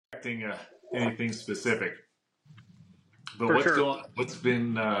expecting anything specific. But For sure. what's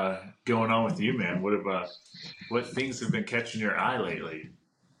been going on with you, man? What things have been catching your eye lately?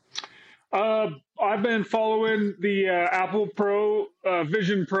 I've been following the Apple Pro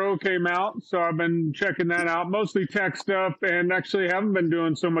Vision Pro came out, so I've been checking that out. Mostly tech stuff, and actually haven't been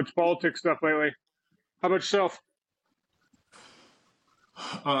doing so much politics stuff lately. How about yourself?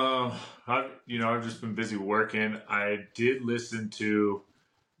 I've just been busy working. I did listen to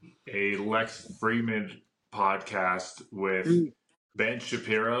a Lex Freeman podcast with Mm, Ben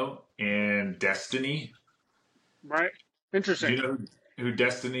Shapiro and Destiny. right. Do Interesting. you know who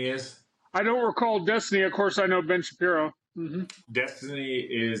Destiny is? I don't recall Destiny. Of course, I know Ben Shapiro. Destiny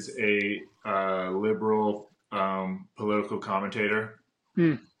is a liberal political commentator.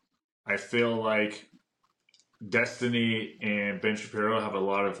 Mm, I feel like Destiny and Ben Shapiro have a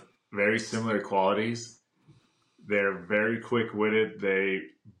lot of very similar qualities. They're very quick witted. They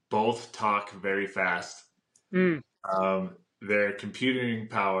both talk very fast. mm, Their computing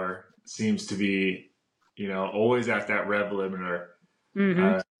power seems to be, always at that rev limiter. mm-hmm.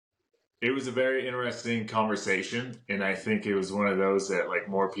 Uh, it was a very interesting conversation, and I think it was one of those that like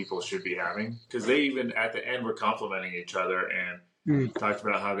more people should be having because they even at the end were complimenting each other and Mm, talked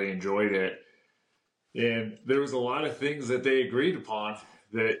about how they enjoyed it. And there was a lot of things that they agreed upon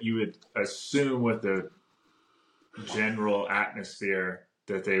that you would assume with the general atmosphere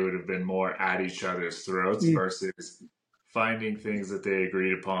that they would have been more at each other's throats mm. versus finding things that they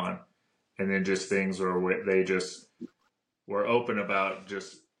agreed upon and then just things where they just were open about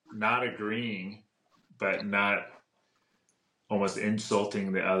just not agreeing but not almost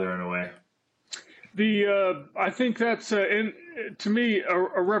insulting the other in a way. I think that's to me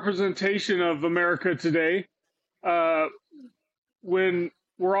a representation of America today. Uh, when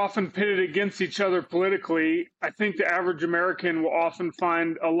we're often pitted against each other politically, I think the average American will often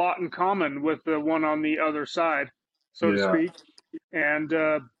find a lot in common with the one on the other side, so to Yeah. speak. And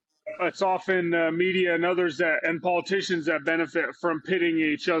it's often media and others and politicians that benefit from pitting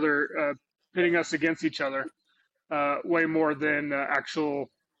us against each other, way more than actual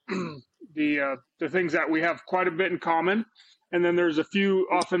the things that we have quite a bit in common. And then there's a few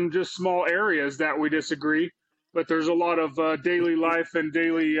often just small areas that we disagree, but there's a lot of daily life and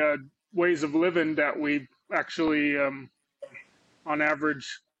daily ways of living that we actually, on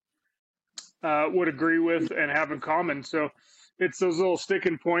average, would agree with and have in common. So it's those little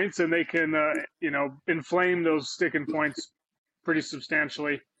sticking points, and they can, inflame those sticking points pretty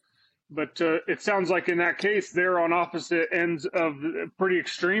substantially. But it sounds like in that case, they're on opposite ends of pretty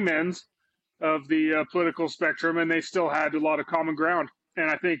extreme ends of the political spectrum, and they still had a lot of common ground. And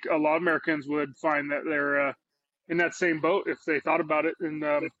I think a lot of Americans would find that they're in that same boat if they thought about it and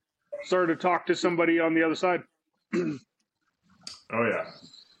started to talk to somebody on the other side. Oh yeah.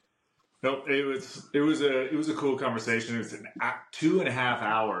 Nope. It was a cool conversation. It was 2.5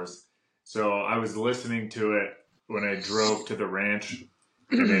 hours. So I was listening to it when I drove to the ranch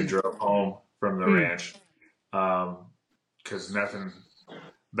and then drove home from the Mm. ranch. Because nothing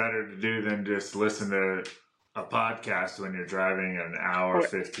better to do than just listen to a podcast when you're driving an hour, Oh,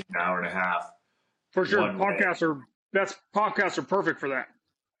 15, hour and a half for sure, one way. podcasts are perfect for that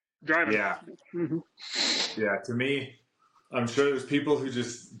driving. Yeah. Hmm. Yeah. To me, I'm sure there's people who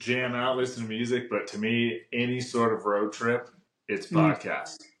just jam out, listen to music, but to me, any sort of road trip, it's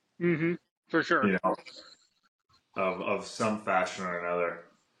podcast, Mm-hmm. For sure. you know, of some fashion or another.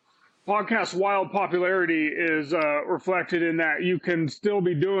 Podcast wild popularity is reflected in that you can still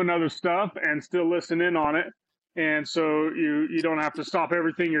be doing other stuff and still listen in on it, and so you don't have to stop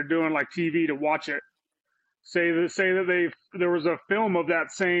everything you're doing like TV to watch it. Say that there was a film of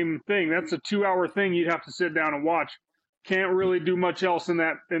that same thing. That's a 2 hour thing you'd have to sit down and watch. Can't really do much else in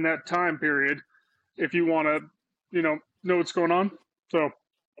that time period if you want to, know what's going on. So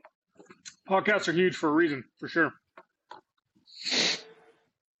podcasts are huge for a reason, for sure.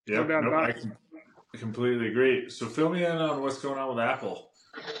 No Yep. doubt Nope. about I it. can completely agree. So fill me in on what's going on with Apple.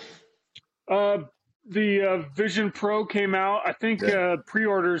 Uh, the Vision Pro came out. I think Yeah.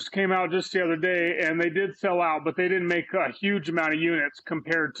 pre-orders came out just the other day, and they did sell out, but they didn't make a huge amount of units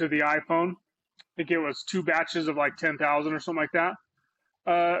compared to the iPhone. I think it was two batches of like 10,000 or something like that.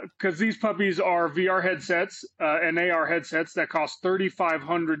 Because these puppies are VR headsets and AR headsets that cost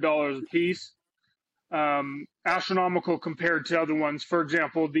 $3,500 a piece. Astronomical compared to other ones. For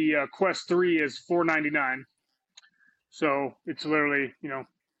example, the Quest 3 is $499. So it's literally,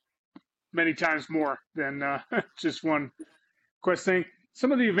 many times more than just one Quest thing.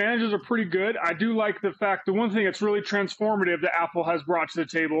 some of the advantages are pretty good. I do like the one thing that's really transformative that Apple has brought to the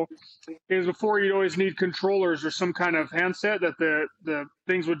table is before you'd always need controllers or some kind of handset that the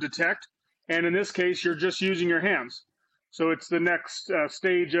things would detect. And in this case, you're just using your hands. So it's the next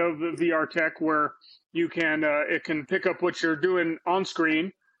stage of the VR tech where you can it can pick up what you're doing on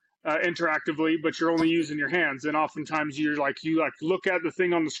screen interactively, but you're only using your hands. And oftentimes you look at the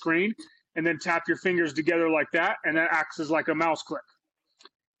thing on the screen and then tap your fingers together like that, and that acts as like a mouse click.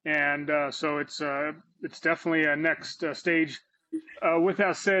 And so it's definitely a next stage. With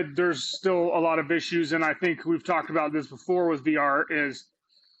that said, there's still a lot of issues, and I think we've talked about this before with VR. Is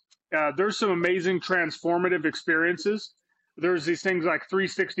there's some amazing transformative experiences. There's these things like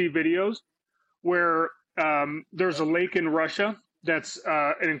 360 videos where there's a lake in Russia that's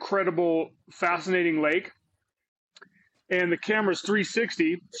an incredible, fascinating lake. And the camera's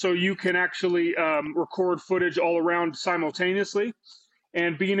 360, so you can actually record footage all around simultaneously.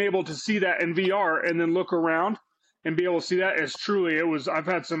 And being able to see that in VR and then look around and be able to see that is truly, I've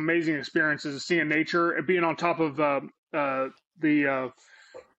had some amazing experiences seeing nature and being on top of some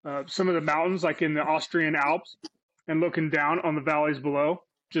of the mountains, like in the Austrian Alps, and looking down on the valleys below.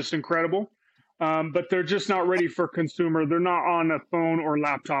 Just incredible. But they're just not ready for consumer. They're not on a phone or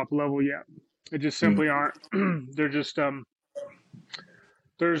laptop level yet. They just simply aren't. They're just,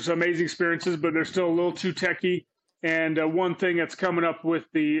 there's amazing experiences, but they're still a little too techy. And one thing that's coming up with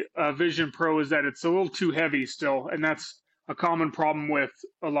the Vision Pro is that it's a little too heavy still. And that's a common problem with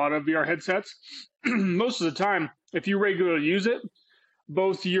a lot of VR headsets. Most of the time, if you regularly use it,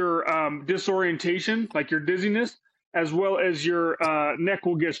 both your disorientation, like your dizziness, as well as your neck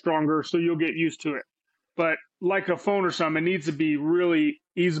will get stronger, so you'll get used to it. But like a phone or something, it needs to be really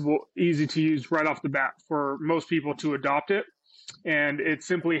easy to use right off the bat for most people to adopt it. And it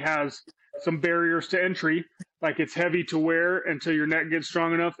simply has some barriers to entry, like it's heavy to wear until your neck gets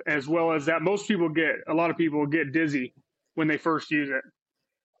strong enough, as well as that a lot of people get dizzy when they first use it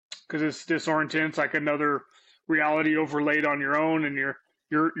because it's disorienting. It's like another reality overlaid on your own, and you're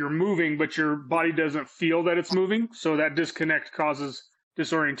moving, but your body doesn't feel that it's moving. So that disconnect causes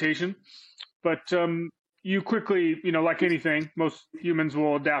disorientation. But you quickly, like anything, most humans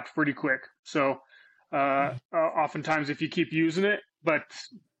will adapt pretty quick. So oftentimes if you keep using it, but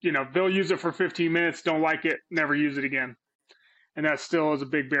they'll use it for 15 minutes, don't like it, never use it again. And that still is a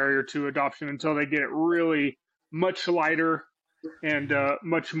big barrier to adoption until they get it really much lighter and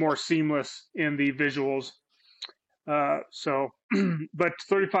much more seamless in the visuals. But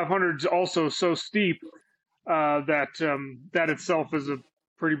 3,500 is also so steep that itself is a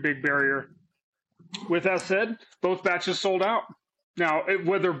pretty big barrier. With that said, both batches sold out. Now,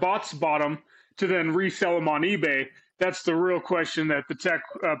 whether bots bought them to then resell them on eBay, that's the real question that the tech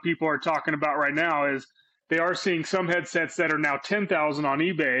people are talking about right now. Is they are seeing some headsets that are now 10,000 on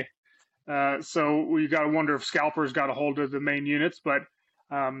eBay. So we got to wonder if scalpers got a hold of the main units, but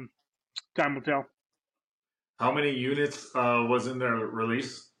time will tell. How many units was in their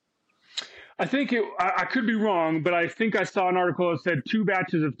release? I think I could be wrong, but I think I saw an article that said 2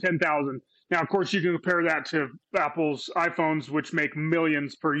 batches of 10,000. Now, of course, you can compare that to Apple's iPhones, which make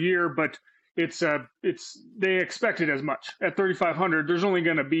millions per year, but they expected as much. At 3,500, there's only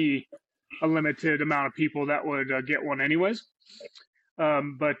going to be a limited amount of people that would get one anyways. I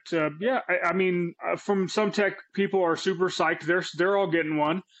mean, from some tech people are super psyched. They're all getting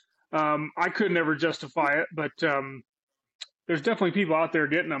one. I could never justify it, but there's definitely people out there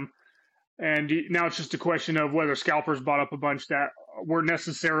getting them. And now it's just a question of whether scalpers bought up a bunch that weren't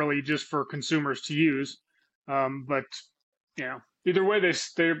necessarily just for consumers to use. But either way, they're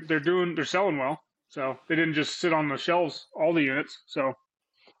selling well. So they didn't just sit on the shelves, all the units. So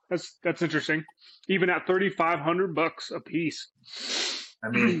that's interesting. Even at $3,500 a piece. I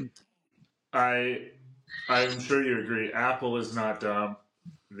mean, I'm sure you agree. Apple is not dumb.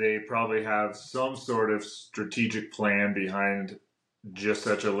 They probably have some sort of strategic plan behind just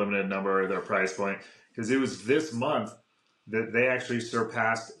such a limited number of their price point. Because it was this month that they actually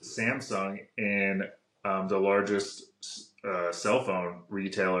surpassed Samsung in the largest cell phone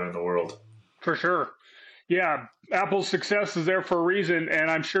retailer in the world. For sure. Yeah, Apple's success is there for a reason, and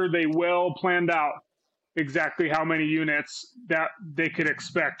I'm sure they well planned out exactly how many units that they could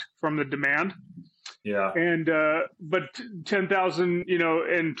expect from the demand. Yeah. And but 10,000,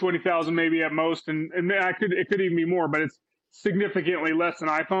 and 20,000 maybe at most, and it could even be more, but it's significantly less than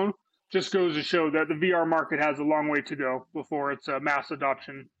iPhone. Just goes to show that the VR market has a long way to go before it's a mass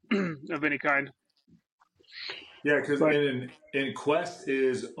adoption of any kind. Yeah, because in Quest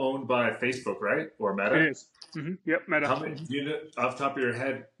is owned by Facebook, right? Or Meta? It is. Mm-hmm. Yep, Meta. How many, off the top of your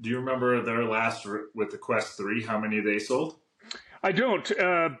head, do you remember their last with the Quest 3, how many they sold? I don't.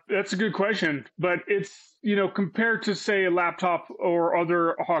 That's a good question, but it's, compared to say a laptop or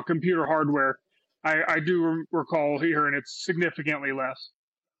other computer hardware, I do recall hearing it's significantly less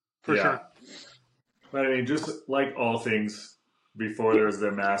for Yeah. sure. But I mean, just like all things, before there's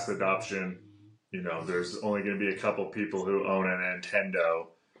the mass adoption, there's only going to be a couple people who own a Nintendo,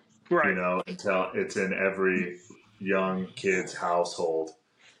 Right. until it's in every young kid's household.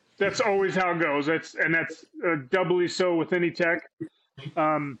 That's always how it goes. That's doubly so with any tech.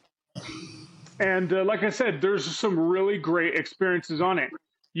 Um, and like I said, there's some really great experiences on it.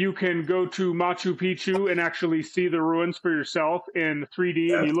 You can go to Machu Picchu and actually see the ruins for yourself in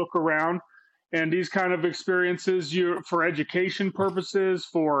 3D, and Yes. you look around. And these kind of experiences, for education purposes,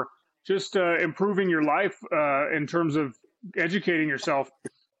 for just improving your life in terms of educating yourself,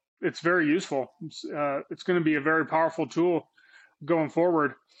 it's very useful. It's going to be a very powerful tool going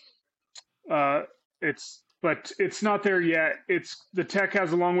forward. But it's not there yet. The tech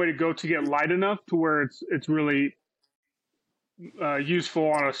has a long way to go to get light enough to where it's really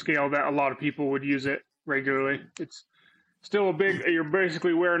useful on a scale that a lot of people would use it regularly. It's still you're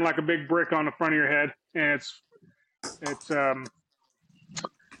basically wearing like a big brick on the front of your head, and it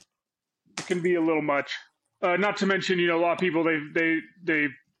can be a little much. Not to mention, a lot of people they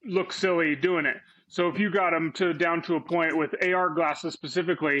look silly doing it. So if you got them down to a point with AR glasses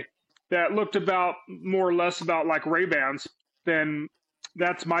specifically that looked about more or less about like Ray-Bans, then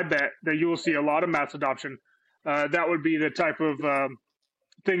that's my bet that you will see a lot of mass adoption. That would be the type of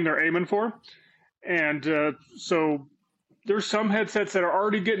thing they're aiming for. And so there's some headsets that are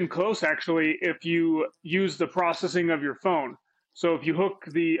already getting close, actually, if you use the processing of your phone. So if you hook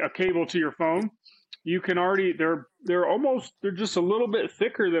a cable to your phone, you can already they're just a little bit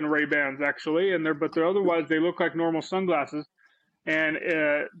thicker than Ray-Bans actually, but they're otherwise they look like normal sunglasses, and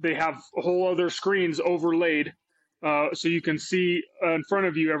they have whole other screens overlaid, so you can see in front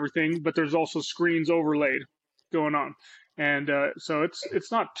of you everything, but there's also screens overlaid going on, and so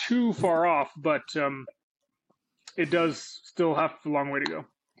it's not too far off, but it does still have a long way to go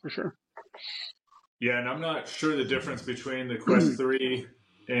for sure. Yeah, and I'm not sure the difference between the Quest 3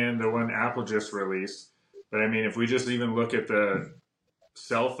 and the one Apple just released. But I mean, if we just even look at the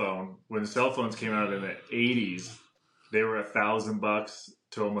cell phone, when the cell phones came out in the 80s, they were $1,000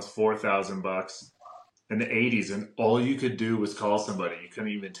 to almost $4,000 in the 80s, and all you could do was call somebody. You couldn't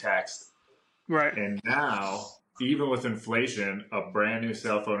even text. Right. And now, even with inflation, a brand new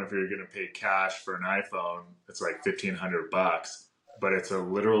cell phone, if you're going to pay cash for an iPhone, it's like $1,500, but it's a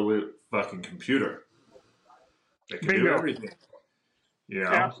literal fucking computer. It can do everything.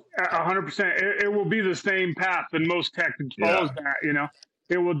 100%. It will be the same path in most tech that follows that.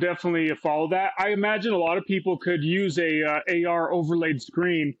 It will definitely follow that. I imagine a lot of people could use a AR overlaid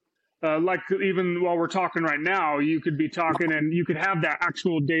screen. Like even while we're talking right now, you could be talking and you could have that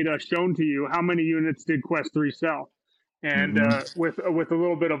actual data shown to you. How many units did Quest 3 sell? And with a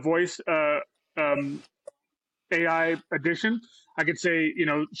little bit of voice AI addition, I could say,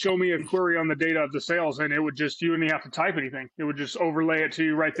 show me a query on the data of the sales, and it would you wouldn't even have to type anything. It would just overlay it to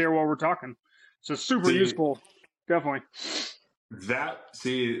you right there while we're talking. So super useful, definitely.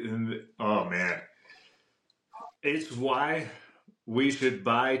 Oh man, it's why we should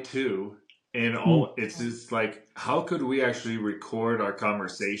buy two. And it's just like, how could we actually record our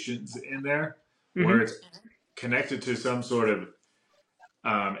conversations in there where it's connected to some sort of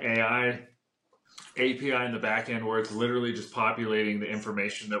AI API in the back end where it's literally just populating the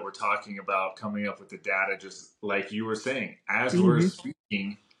information that we're talking about, coming up with the data, just like you were saying. As we're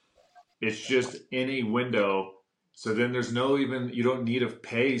speaking, it's just in a window. So then you don't need to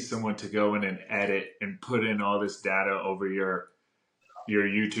pay someone to go in and edit and put in all this data over your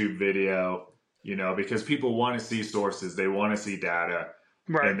YouTube video, because people want to see sources. They want to see data.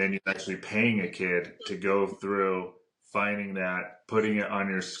 Right. And then you're actually paying a kid to go through, finding that, putting it on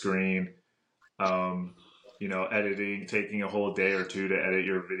your screen, editing, taking a whole day or two to edit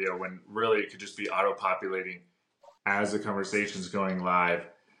your video when really it could just be auto-populating as the conversation's going live.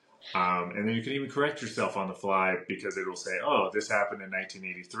 And then you can even correct yourself on the fly because it will say, oh, this happened in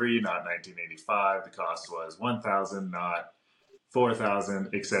 1983, not 1985. The cost was $1,000, not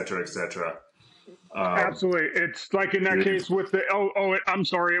 $4,000, et cetera, et cetera. Absolutely. It's like in that case with I'm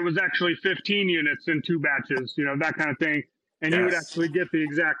sorry, it was actually 15 units in 2 batches, that kind of thing. And you would actually get the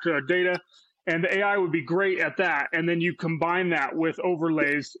exact data. And the AI would be great at that. And then you combine that with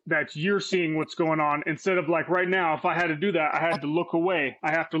overlays that you're seeing what's going on. Instead of like right now, if I had to do that, I had to look away.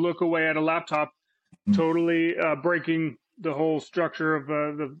 I have to look away at a laptop, totally breaking the whole structure of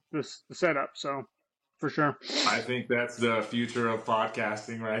the setup. So for sure. I think that's the future of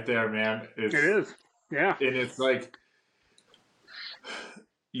podcasting right there, man. It is. Yeah. And it's like,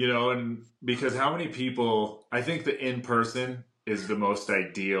 And because how many people, I think the in person is the most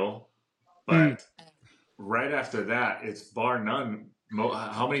ideal, Mm. but right after that, it's bar none.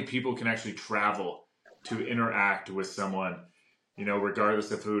 How many people can actually travel to interact with someone,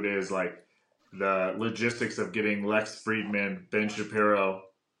 regardless of who it is? Like the logistics of getting Lex Friedman, Ben Shapiro.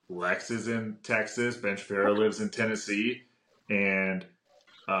 Lex is in Texas, Ben Shapiro lives in Tennessee, and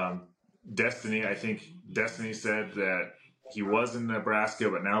um, Destiny, I think Destiny said that he was in Nebraska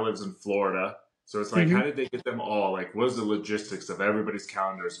but now lives in Florida. So it's like, Hmm. how did they get them all? Like, what was the logistics of everybody's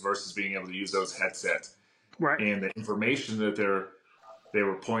calendars versus being able to use those headsets? Right. And the information that they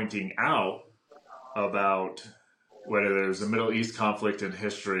were pointing out about whether there's a Middle East conflict in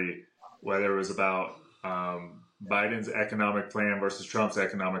history, whether it was about Biden's economic plan versus Trump's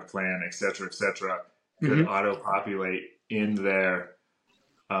economic plan, et cetera, could Hmm. auto populate in there.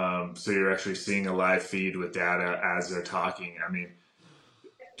 So you're actually seeing a live feed with data as they're talking. I mean,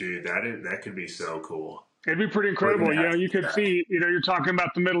 dude, that could be so cool. It'd be pretty Looking incredible. at You could see, you're talking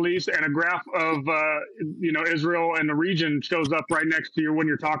about the Middle East, and a graph of, Israel and the region shows up right next to you when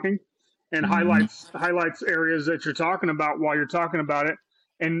you're talking, and Mhm. highlights areas that you're talking about while you're talking about it.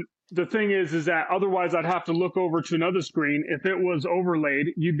 And the thing is that otherwise I'd have to look over to another screen. If it was overlaid,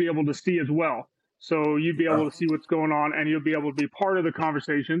 you'd be able to see as well. So you'd be able Oh, to see what's going on, and you'll be able to be part of the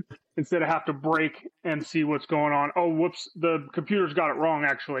conversation instead of have to break and see what's going on. Oh, whoops, the computer's got it wrong,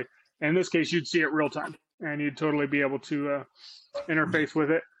 actually. In this case, you'd see it real time and you'd totally be able to interface with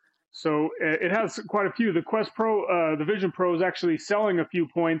it. So it has quite a few. The Quest Pro, the Vision Pro is actually selling a few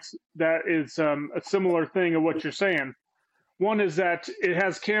points that is a similar thing of what you're saying. One is that it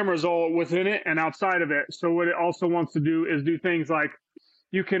has cameras all within it and outside of it. So what it also wants to do is do things like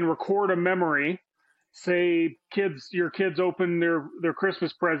you can record a memory. Say your kids open their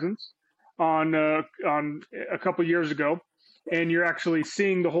Christmas presents on a couple years ago, and you're actually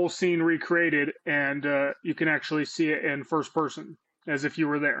seeing the whole scene recreated, and you can actually see it in first person as if you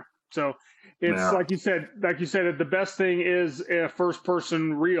were there. So it's yeah. like you said, the best thing is a first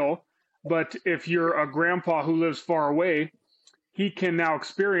person reel. But if you're a grandpa who lives far away, he can now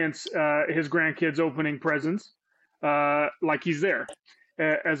experience his grandkids opening presents like he's there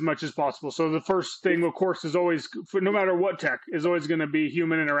as much as possible. So the first thing, of course, is always, no matter what tech, is always going to be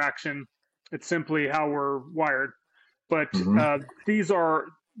human interaction. It's simply how we're wired. But Hmm. these are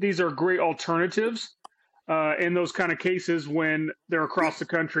great alternatives in those kind of cases when they're across the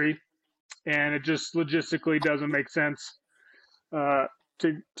country and it just logistically doesn't make sense uh,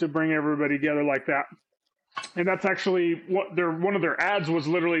 to bring everybody together like that. And that's actually one of their ads was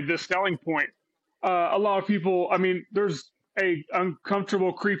literally this selling point. A lot of people, I mean, there's a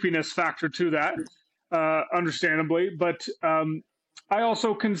uncomfortable creepiness factor to that, understandably, but I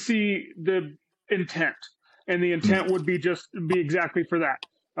also can see the intent, and the intent would be exactly for that.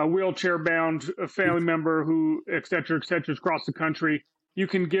 A wheelchair bound a family member who, et cetera, across the country. You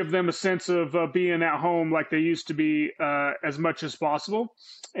can give them a sense of being at home like they used to be as much as possible.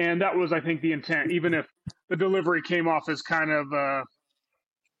 And that was, I think, the intent, even if the delivery came off as kind of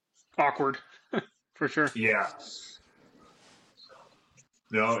awkward for sure. Yeah.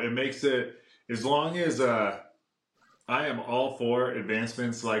 No, it makes it, as long as I am all for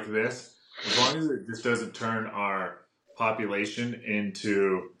advancements like this, as long as it just doesn't turn our population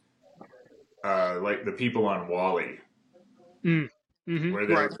into like the people on Wally, Mm. where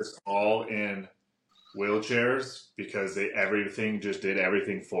they Right, were just all in wheelchairs because everything just did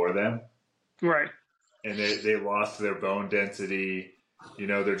everything for them, right, and they lost their bone density.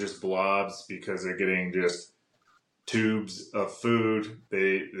 They're just blobs because they're getting just tubes of food.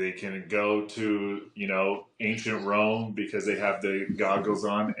 They can go to ancient Rome because they have the goggles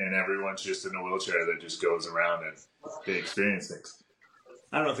on, and everyone's just in a wheelchair that just goes around and they experience things.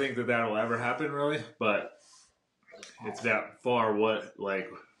 I don't think that that'll ever happen really, but it's that far. What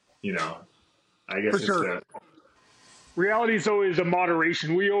you know? I for guess it's sure. the Reality is always a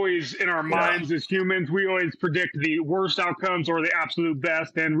moderation. We always, in our yeah minds as humans, we always predict the worst outcomes or the absolute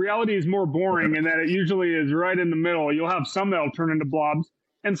best. And reality is more boring in that it usually is right in the middle. You'll have some that'll turn into blobs,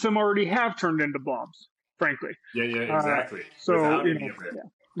 and some already have turned into blobs, frankly. yeah Uh, exactly so without any of it. yeah,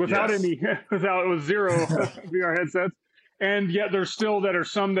 without Yes. any, without it was zero VR headsets, and yet there's still that are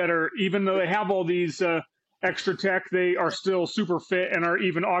some that are, even though they have all these extra tech, they are still super fit and are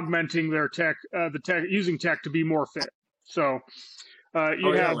even augmenting their tech, the tech using tech to be more fit. So Oh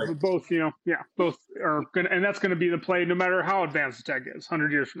you yeah, have like both, yeah, both are gonna, and that's going to be the play no matter how advanced the tech is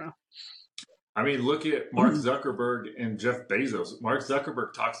 100 years from I mean, look at Mark now. Zuckerberg and Jeff Bezos. Mark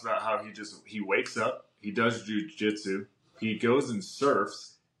Zuckerberg talks about how he wakes up, he does jujitsu, he goes and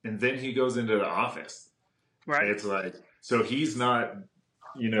surfs, and then he goes into the office. Right. It's like, so he's not,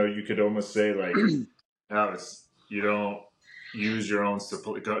 you could almost say like, Alex, you don't use your own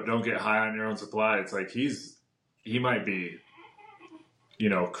supply, don't get high on your own supply. It's like he might be,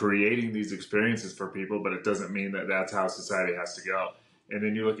 creating these experiences for people, but it doesn't mean that that's how society has to go. And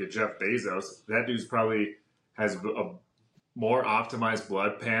then you look at Jeff Bezos, that dude's probably has a more optimized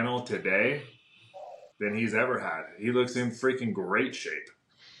blood panel today than he's ever had. He looks in freaking great shape.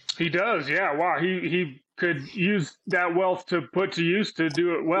 He does, yeah. Wow, he could use that wealth to put to use to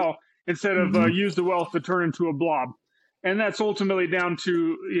do it well instead of use the wealth to turn into a blob. And that's ultimately down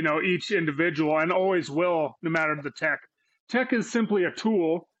to each individual, and always will, no matter the tech. Tech is simply a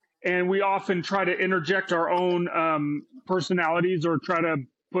tool, and we often try to interject our own personalities or try to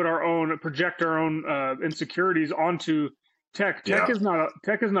project our own insecurities onto tech. Tech is not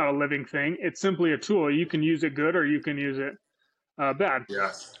a living thing. It's simply a tool. You can use it good or you can use it bad.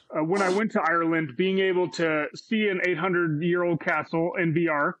 Yes. When I went to Ireland, being able to see an 800-year-old castle in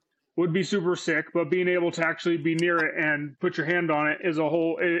VR would be super sick, but being able to actually be near it and put your hand on it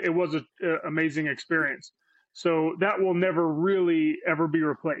it was an amazing experience. So that will never really ever be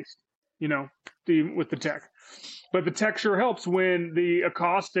replaced, with the tech. But the tech sure helps when the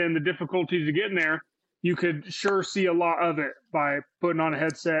cost and the difficulties of getting there. You could sure see a lot of it by putting on a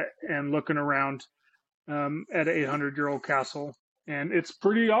headset and looking around at an 800-year-old castle. And it's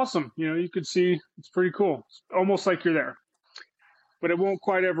pretty awesome. You could see, it's pretty cool. It's almost like you're there. But it won't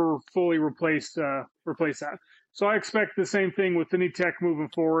quite ever fully replace that. So I expect the same thing with any tech moving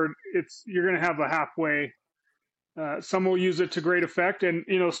forward. You're going to have a halfway. Some will use it to great effect. And,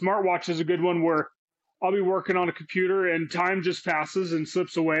 smartwatch is a good one where I'll be working on a computer and time just passes and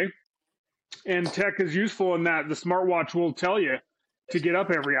slips away. And tech is useful in that the smartwatch will tell you to get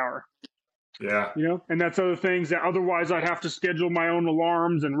up every hour. Yeah. And that's other things that otherwise I'd have to schedule my own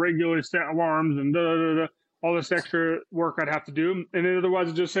alarms and regularly set alarms and all this extra work I'd have to do. And then otherwise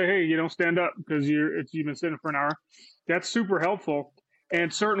I'd just say, hey, stand up because you've been sitting for an hour. That's super helpful.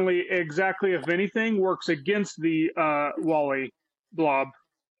 And certainly exactly, if anything, works against the WALL-E blob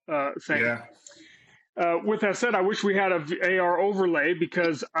thing. Yeah. With that said, I wish we had a AR overlay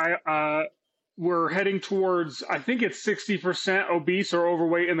because we're heading towards, I think it's 60% obese or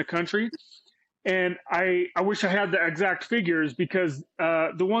overweight in the country. And I wish I had the exact figures because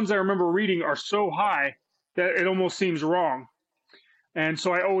the ones I remember reading are so high that it almost seems wrong. And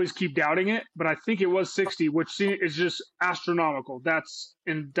so I always keep doubting it, but I think it was 60, which is just astronomical. That's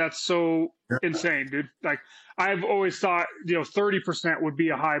so insane, dude. Like I've always thought, 30% would be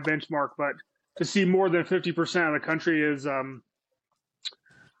a high benchmark, but to see more than 50% of the country is,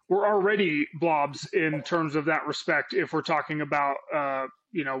 we're already blobs in terms of that respect. If we're talking about,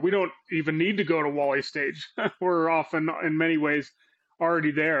 we don't even need to go to WALL-E stage. We're often in many ways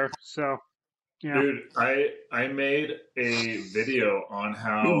already there. So. Yeah. Dude, I made a video on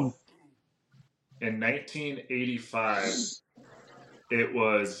how in 1985 it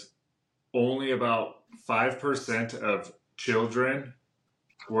was only about 5% of children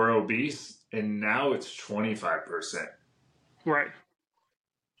were obese, and now it's 25%. Right.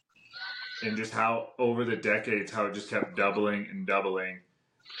 And just how over the decades, how it just kept doubling and doubling.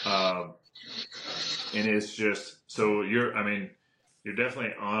 And it's just, so you're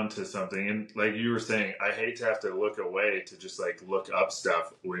definitely onto something. And like you were saying, I hate to have to look away to just like look up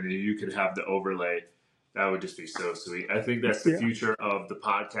stuff when you could have the overlay. That would just be so sweet. I think that's the future of the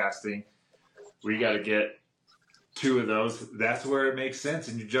podcasting. We got to get 2 of those. That's where it makes sense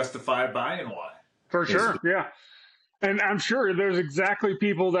and you justify buying one. For sure. Yeah. And I'm sure there's exactly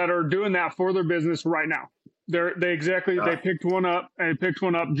people that are doing that for their business right now. They picked one up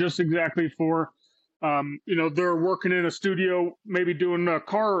just exactly for, they're working in a studio, maybe doing a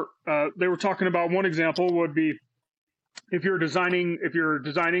car. They were talking about one example would be if you're designing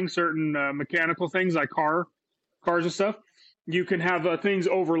certain mechanical things like cars and stuff, you can have things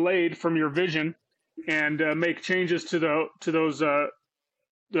overlaid from your vision and make changes to the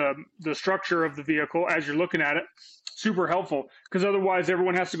structure of the vehicle as you're looking at it. Super helpful because otherwise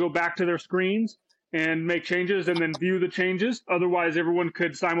everyone has to go back to their screens and make changes and then view the changes. Otherwise, everyone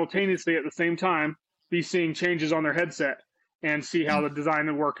could simultaneously at the same time be seeing changes on their headset and see how the design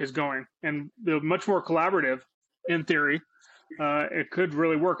and work is going. And they're much more collaborative in theory. It could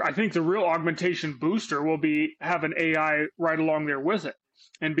really work. I think the real augmentation booster will be have an AI right along there with it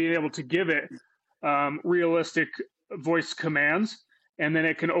and being able to give it realistic voice commands, and then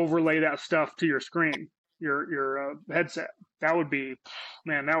it can overlay that stuff to your screen, your headset. That would be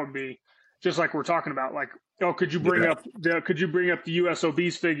just like we're talking about. Like, oh, could you bring up the US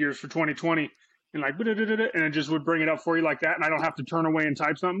obese figures for 2020 and like, and it just would bring it up for you like that, and I don't have to turn away and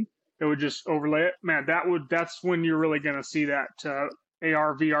type something. It would just overlay it. Man, that's when you're really going to see that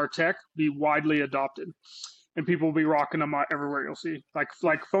AR VR tech be widely adopted, and people will be rocking them everywhere. You'll see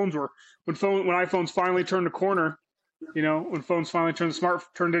like phones were when iPhones finally turned the corner. When phones finally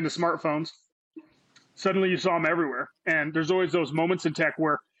turned into smartphones, suddenly you saw them everywhere. And there's always those moments in tech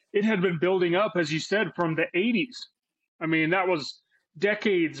where it had been building up, as you said, from the 80s. I mean, that was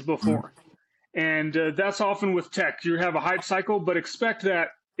decades before. And that's often with tech. You have a hype cycle, but expect that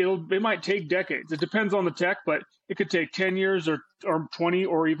it might take decades. It depends on the tech, but it could take 10 years or 20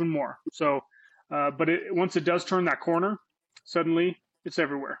 or even more. So, but once it does turn that corner, suddenly it's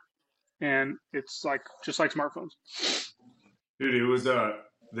everywhere. And it's just like smartphones. Dude, it was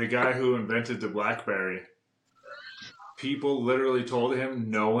the guy who invented the BlackBerry. People literally told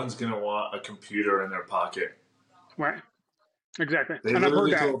him no one's going to want a computer in their pocket. Right. Exactly. They and I've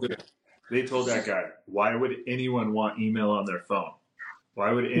heard they told that guy, why would anyone want email on their phone?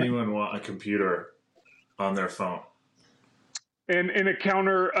 Why would anyone want a computer on their phone? And in a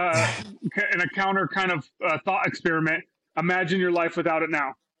counter kind of thought experiment, imagine your life without it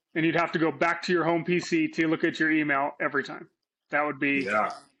now. And you'd have to go back to your home PC to look at your email every time. That would be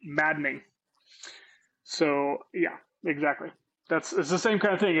maddening. So yeah, exactly. It's the same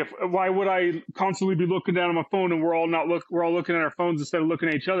kind of thing. Why would I constantly be looking down at my phone and we're all looking at our phones instead of looking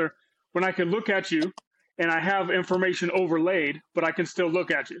at each other when I can look at you and I have information overlaid, but I can still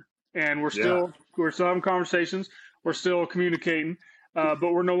look at you and we're still having conversations, we're still communicating, but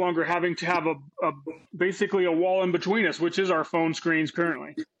we're no longer having to have basically a wall in between us, which is our phone screens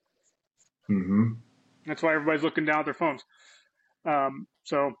currently. Mm-hmm. That's why everybody's looking down at their phones.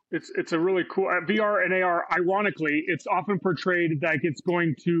 So it's a really cool VR and AR. Ironically, it's often portrayed like it's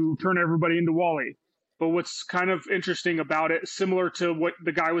going to turn everybody into Wall-E. But what's kind of interesting about it, similar to what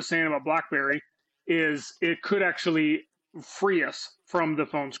the guy was saying about BlackBerry, is it could actually free us from the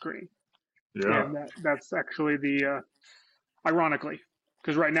phone screen. Yeah, and that's actually the ironically,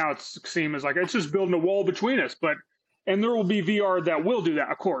 because right now it seems like it's just building a wall between us, and there will be VR that will do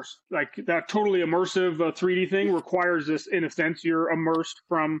that, of course. Like that totally immersive 3D thing requires this, in a sense, you're immersed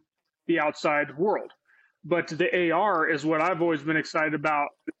from the outside world. But the AR is what I've always been excited about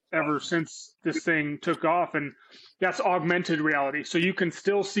ever since this thing took off, and that's augmented reality. So you can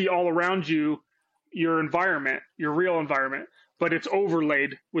still see all around you your environment, your real environment, but it's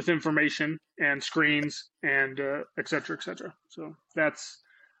overlaid with information and screens and et cetera, et cetera. So that's,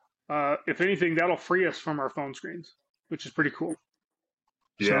 if anything, that'll free us from our phone screens, which is pretty cool.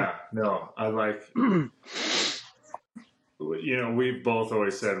 Yeah, no, I like, we've both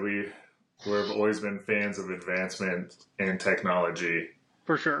always said we've always been fans of advancement in technology.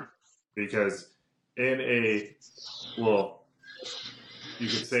 For sure. Because you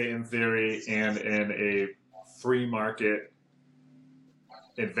could say in theory and in a free market,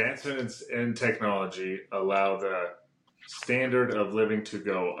 advancements in technology allow the standard of living to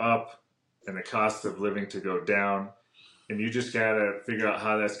go up and the cost of living to go down. And you just got to figure out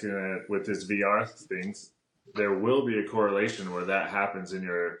how that's going to, with this VR things, there will be a correlation where that happens in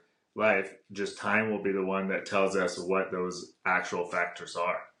your life. Just time will be the one that tells us what those actual factors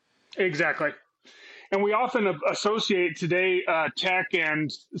are. Exactly. And we often associate today tech and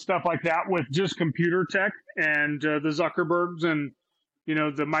stuff like that with just computer tech and the Zuckerbergs and,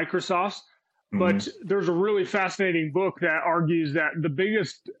 the Microsofts. Mm-hmm. But there's a really fascinating book that argues that the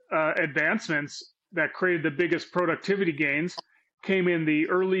biggest advancements that created the biggest productivity gains came in the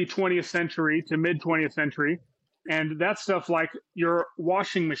early 20th century to mid 20th century. And that's stuff like your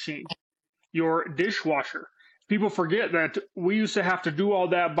washing machine, your dishwasher. People forget that we used to have to do all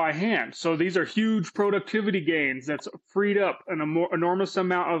that by hand. So these are huge productivity gains that's freed up an enormous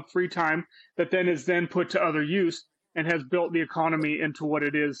amount of free time that then is then put to other use and has built the economy into what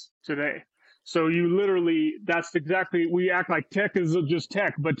it is today. So you literally, we act like tech is just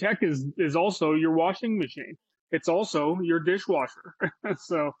tech, but tech is also your washing machine. It's also your dishwasher.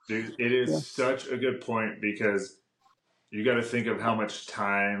 So dude, it is such a good point, because you got to think of how much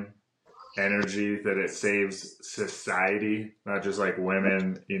time, energy that it saves society, not just like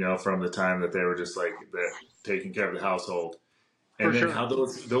women, from the time that they were just like taking care of the household. And then how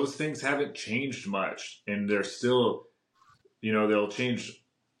those things haven't changed much, and they're still, they'll change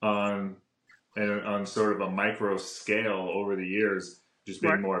on sort of a micro scale over the years, just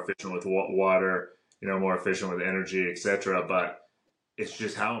being more efficient with water, more efficient with energy, etc. But it's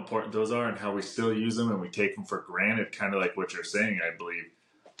just how important those are and how we still use them and we take them for granted, kind of like what you're saying, I believe.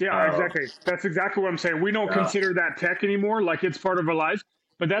 Yeah, exactly. That's exactly what I'm saying. We don't consider that tech anymore, like it's part of our lives,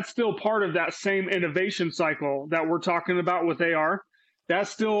 but that's still part of that same innovation cycle that we're talking about with AR. That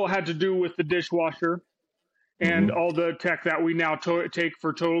still had to do with the dishwasher and all the tech that we now take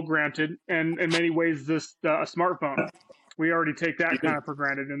for total granted, and in many ways, this a smartphone, we already take that kind of for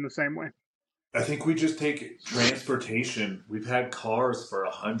granted in the same way. I think we just take transportation. We've had cars for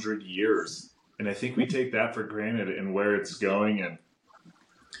 100 years, and I think we take that for granted and where it's going. And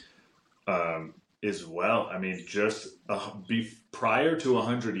as well, I mean, just prior to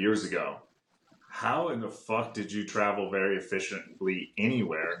 100 years ago, how in the fuck did you travel very efficiently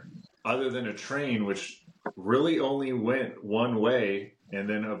anywhere other than a train, which really only went one way, and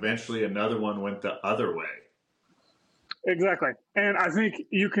then eventually another one went the other way? Exactly. And I think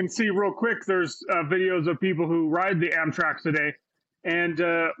you can see real quick, there's videos of people who ride the Amtrak today. And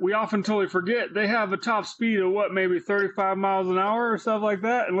we often totally forget they have a top speed of maybe 35 miles an hour or stuff like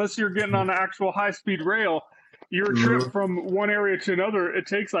that. Unless you're getting on an actual high speed rail, your trip from one area to another, it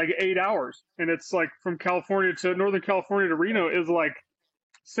takes like 8 hours. And it's like from California to Northern California to Reno is like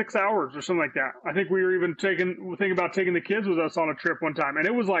 6 hours or something like that. I think we were even thinking about taking the kids with us on a trip one time, and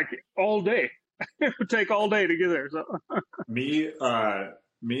it was like all day. It would take all day to get there. So. Me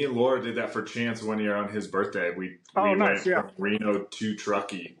and Laura did that for Chance one year on his birthday. We nice, went from Reno to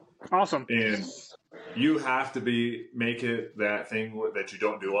Truckee. Awesome. And you have to make it that thing that you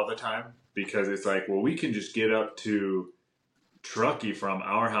don't do all the time, because it's like, well, we can just get up to Truckee from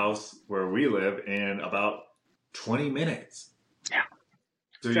our house where we live in about 20 minutes. Yeah.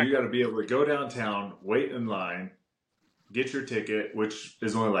 So you got to be able to go downtown, wait in line, get your ticket, which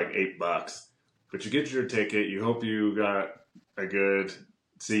is only like $8. But you get your ticket, you hope you got a good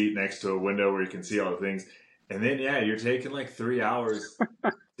seat next to a window where you can see all the things. And then, you're taking like 3 hours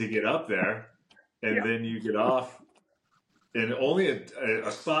to get up there. And then you get off. And only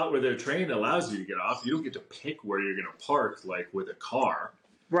a spot where the train allows you to get off. You don't get to pick where you're going to park, like with a car.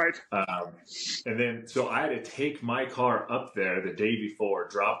 Right. And then, so I had to take my car up there the day before,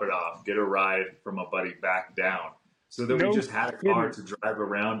 drop it off, get a ride from a buddy back down. So that we just had a car to drive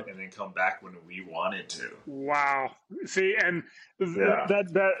around and then come back when we wanted to. Wow. See, and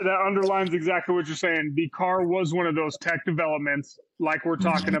that underlines exactly what you're saying. The car was one of those tech developments like we're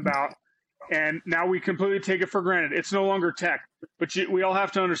talking about. And now we completely take it for granted. It's no longer tech. But we all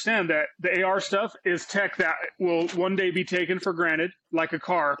have to understand that the AR stuff is tech that will one day be taken for granted, like a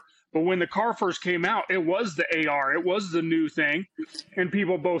car. But when the car first came out, it was the AR. It was the new thing. And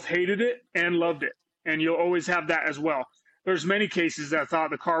people both hated it and loved it. And you'll always have that as well. There's many cases that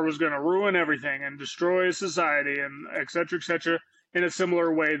thought the car was going to ruin everything and destroy society and et cetera, in a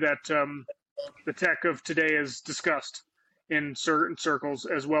similar way that the tech of today is discussed in certain circles,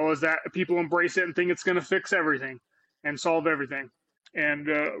 as well as that people embrace it and think it's going to fix everything and solve everything. And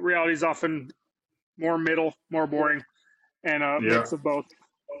reality is often more middle, more boring, and a mix of both.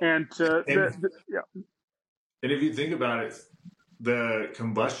 And if you think about it, the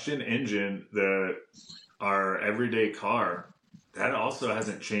combustion engine, our everyday car, that also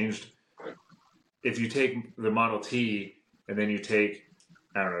hasn't changed. If you take the Model T and then you take,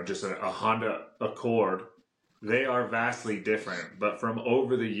 I don't know, just a Honda Accord, they are vastly different. But from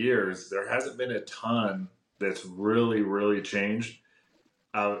over the years, there hasn't been a ton that's really, really changed.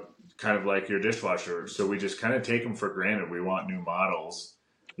 Kind of like your dishwasher. So we just kind of take them for granted. We want new models.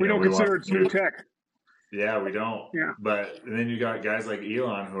 We don't consider it's new tech. Yeah, we don't. Yeah. But then you got guys like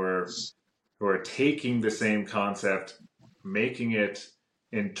Elon who are taking the same concept, making it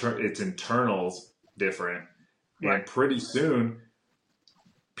its internals different, and pretty soon,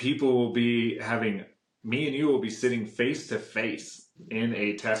 people will be me and you will be sitting face to face in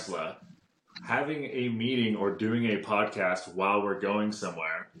a Tesla, having a meeting or doing a podcast while we're going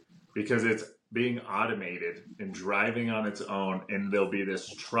somewhere, because it's being automated and driving on its own, and there'll be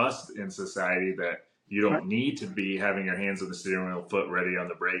this trust in society that you don't need to be having your hands on the steering wheel, foot ready on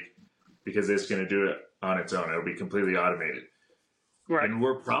the brake, because it's going to do it on its own. It'll be completely automated. Right. And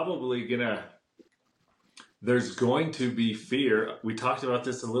we're probably there's going to be fear. We talked about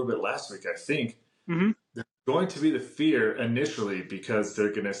this a little bit last week, I think. Mm-hmm. There's going to be the fear initially, because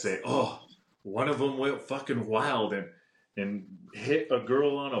they're going to say, oh, one of them went fucking wild and hit a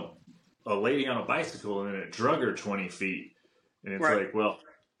girl on a lady on a bicycle, and then it drug her 20 feet. And it's like, well,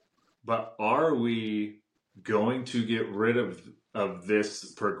 but are we going to get rid of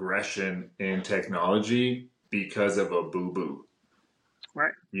this progression in technology because of a boo-boo?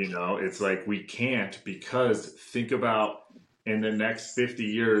 Right. It's like we can't, because think about in the next 50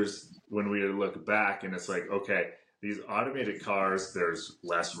 years when we look back, and it's like, okay, these automated cars, there's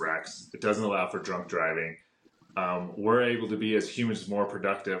less wrecks. It doesn't allow for drunk driving. We're able to be as humans more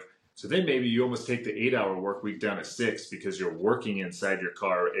productive. So then maybe you almost take the 8-hour work week down to 6, because you're working inside your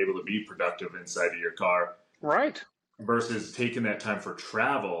car, able to be productive inside of your car. Right. Versus taking that time for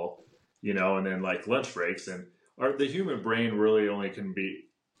travel and then like lunch breaks. And the human brain really only can be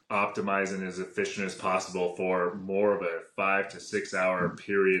optimized and as efficient as possible for more of a 5 to 6 hour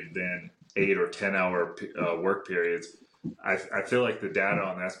period than 8 or 10 hour work periods. I feel like the data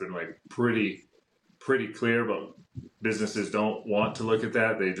on that's been like pretty clear, but businesses don't want to look at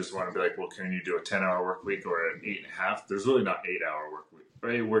that. They just want to be like, well, can you do a 10-hour work week or an 8.5? There's really not 8-hour work week, or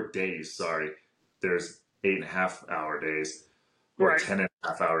 8 work days. Sorry, there's 8.5 hour days or Right.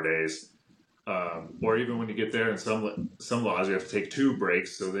 10.5 hour days. Or even when you get there in some laws, you have to take 2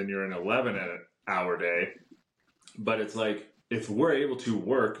 breaks. So then you're an 11-hour day. But it's like, if we're able to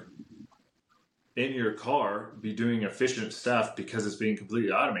work in your car, be doing efficient stuff because it's being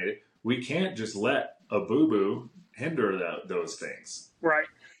completely automated, we can't just let a boo-boo hinder those things. Right.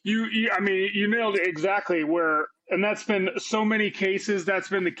 I mean, you nailed it exactly where, and that's been so many cases. That's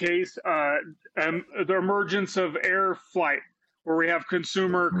been the case. The emergence of air flight, where we have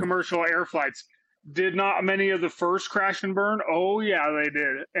consumer commercial air flights. Did not many of the first crash and burn? Oh, yeah, they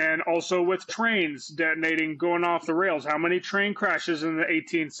did. And also with trains detonating, going off the rails. How many train crashes in the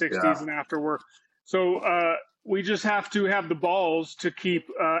 1860s and after were? So we just have to have the balls to keep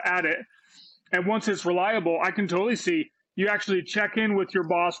at it. And once it's reliable, I can totally see you actually check in with your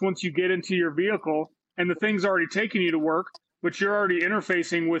boss once you get into your vehicle and the thing's already taking you to work, but you're already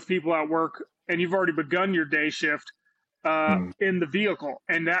interfacing with people at work and you've already begun your day shift in the vehicle.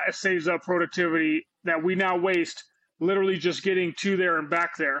 And that saves up productivity that we now waste literally just getting to there and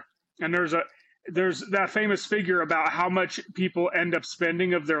back there. And there's that famous figure about how much people end up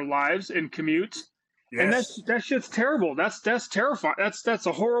spending of their lives in commutes. Yes. And that shit's terrible. That's terrifying. That's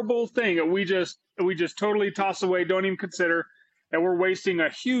a horrible thing that we just totally toss away, don't even consider that we're wasting a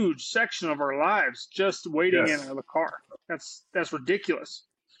huge section of our lives just waiting in the car. That's ridiculous.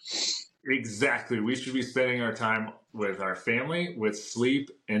 Exactly. We should be spending our time with our family, with sleep,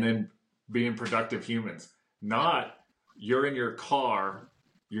 and then being productive humans. Not you're in your car,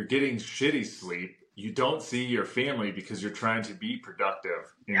 you're getting shitty sleep, you don't see your family because you're trying to be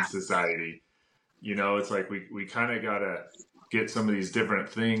productive in society. It's like we kind of got to get some of these different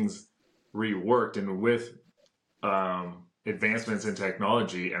things reworked. And with advancements in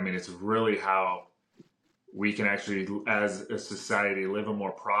technology, I mean, it's really how we can actually, as a society, live a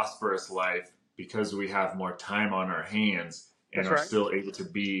more prosperous life because we have more time on our hands and are still able to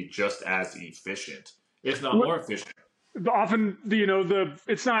be just as efficient, if not more efficient. Often,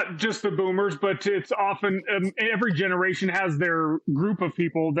 it's not just the boomers, but it's often every generation has their group of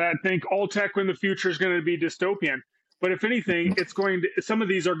people that think all tech in the future is going to be dystopian. But if anything, some of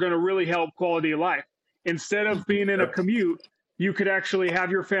these are going to really help quality of life. Instead of being in a commute, you could actually have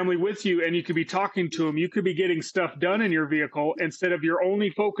your family with you and you could be talking to them. You could be getting stuff done in your vehicle instead of your only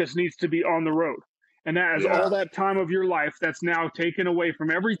focus needs to be on the road. And that is all that time of your life that's now taken away from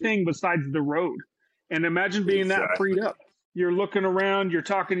everything besides the road. And imagine being that freed up. You're looking around, you're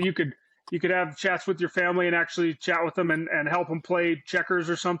talking, you could have chats with your family and actually chat with them and help them play checkers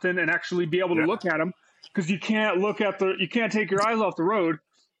or something and actually be able to look at them. Because you can't take your eyes off the road.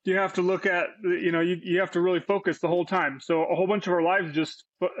 You have to look at, you have to really focus the whole time. So a whole bunch of our lives just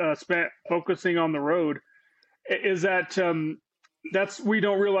spent focusing on the road. Is that we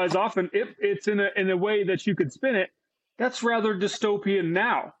don't realize often it's in a way that you could spin it. That's rather dystopian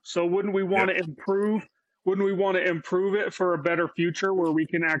now. So wouldn't we want to improve? Wouldn't we want to improve it for a better future where we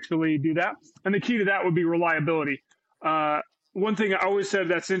can actually do that? And the key to that would be reliability. One thing I always said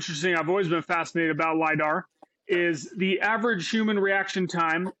that's interesting, I've always been fascinated about LiDAR, is the average human reaction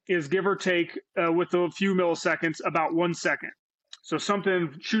time is give or take with a few milliseconds, about 1 second. So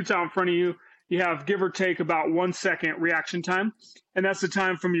something shoots out in front of you, you have give or take about 1 second reaction time. And that's the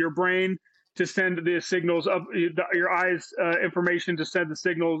time from your brain to send the signals up, your eyes information to send the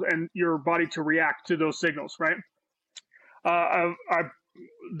signals and your body to react to those signals, right?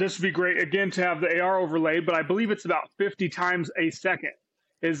 This would be great, again, to have the AR overlay, but I believe it's about 50 times a second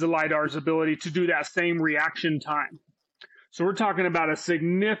is the LiDAR's ability to do that same reaction time. So we're talking about a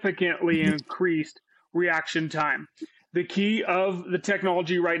significantly increased reaction time. The key of the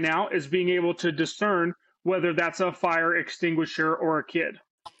technology right now is being able to discern whether that's a fire extinguisher or a kid.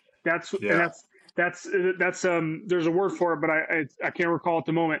 There's a word for it, but I can't recall at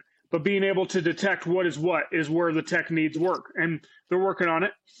the moment. But being able to detect what is where the tech needs work, and they're working on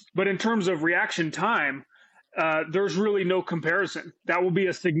it. But in terms of reaction time, there's really no comparison. That will be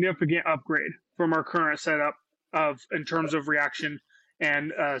a significant upgrade from our current setup in terms of reaction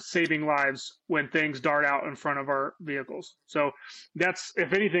and saving lives when things dart out in front of our vehicles. So that's,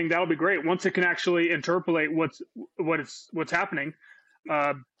 if anything, that'll be great. Once it can actually interpolate what's happening,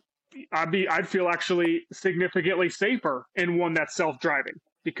 I'd feel actually significantly safer in one that's self-driving.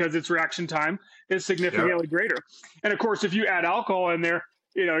 because its reaction time is Yeah. significantly greater. And of course, if you add alcohol in there,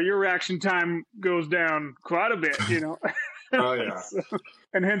 your reaction time goes down quite a bit, Oh yeah. So,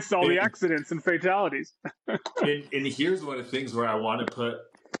 and hence all the And, accidents and fatalities. and here's one of the things where I want to put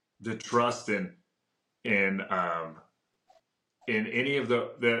the trust in in any of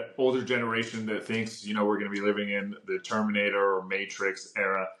the older generation that thinks we're going to be living in the Terminator or Matrix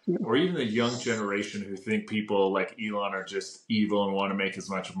era, or even the young generation who think people like Elon are just evil and want to make as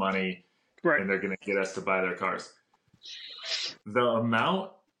much money Right. and they're going to get us to buy their cars. The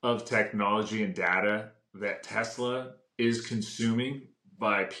amount of technology and data that Tesla is consuming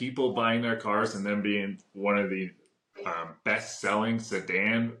by people buying their cars and them being one of the best-selling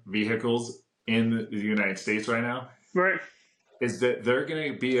sedan vehicles in the United States right now, Right. is that they're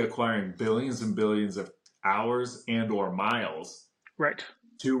going to be acquiring billions and billions of hours and or miles Right.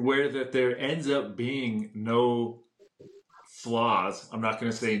 to where that there ends up being no flaws. I'm not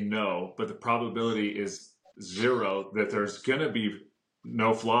going to say no, but the probability is zero that there's going to be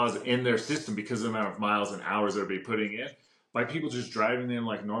no flaws in their system because of the amount of miles and hours they'll be putting in by people just driving them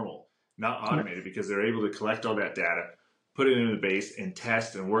like normal, not automated, because they're able to collect all that data, put it into the base, and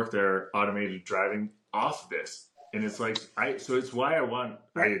test and work their automated driving off this. And it's like, so it's why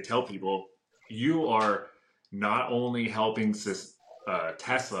I tell people, you are not only helping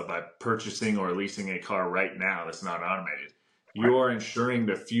Tesla by purchasing or leasing a car right now that's not automated, you are ensuring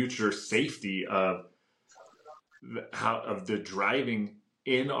the future safety of the driving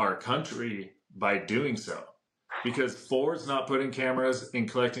in our country by doing so. Because Ford's not putting cameras and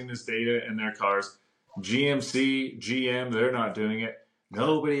collecting this data in their cars. GMC, GM, they're not doing it.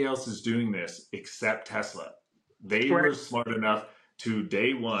 Nobody else is doing this except Tesla. They were smart enough to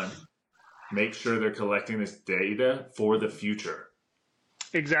day one make sure they're collecting this data for the future.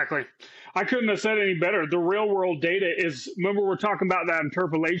 Exactly. I couldn't have said any better. The real world data is, remember we're talking about that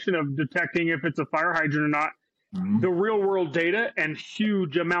interpolation of detecting if it's a fire hydrant or not. The real world data and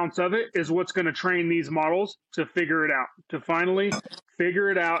huge amounts of it is what's going to train these models to figure it out, to finally figure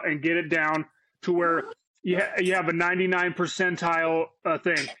it out and get it down to where you have a 99 percentile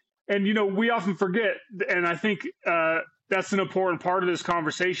thing. And, we often forget, and I think that's an important part of this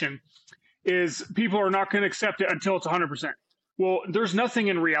conversation, is people are not going to accept it until it's 100%. Well, there's nothing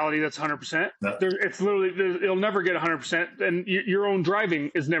in reality that's 100%. No. It's literally, it'll never get 100%. And your own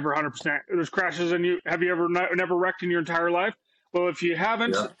driving is never 100%. There's crashes, and have you ever never wrecked in your entire life? Well, if you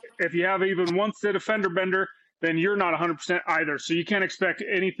haven't, if you have even once did a fender bender, then you're not 100% either. So you can't expect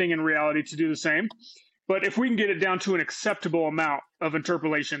anything in reality to do the same. But if we can get it down to an acceptable amount of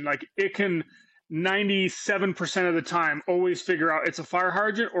interpolation, like it can 97% of the time always figure out it's a fire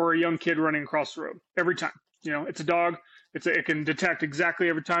hydrant or a young kid running across the road every time. It's a dog. It can detect exactly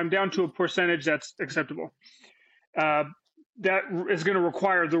every time down to a percentage that's acceptable. That is going to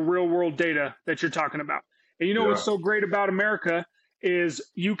require the real world data that you're talking about. And what's so great about America is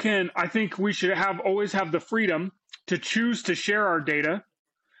I think we should always have the freedom to choose to share our data,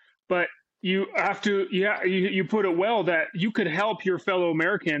 but you have to, you put it well that you could help your fellow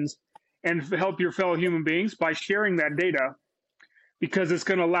Americans and help your fellow human beings by sharing that data, because it's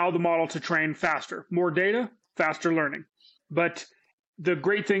going to allow the model to train faster. More data, faster learning. But the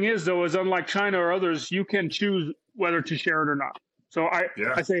great thing is, though, is unlike China or others, you can choose whether to share it or not. So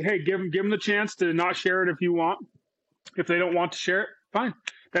I say, hey, give them the chance to not share it if you want. If they don't want to share it, fine.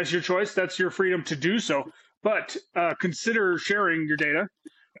 That's your choice. That's your freedom to do so. But consider sharing your data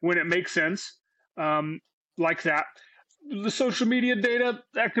when it makes sense, like that. The social media data,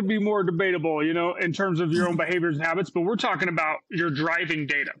 that could be more debatable, in terms of your own behaviors and habits, but we're talking about your driving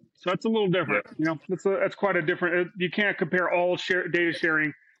data. So that's a little different, that's quite a different, you can't compare all data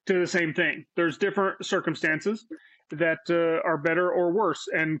sharing to the same thing. There's different circumstances that are better or worse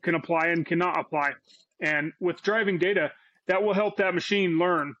and can apply and cannot apply. And with driving data, that will help that machine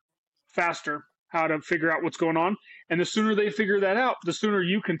learn faster how to figure out what's going on. And the sooner they figure that out, the sooner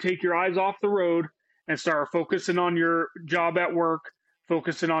you can take your eyes off the road and start focusing on your job at work,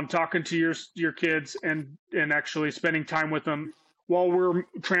 focusing on talking to your kids and actually spending time with them while we're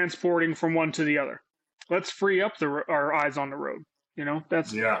transporting from one to the other. Let's free up our eyes on the road.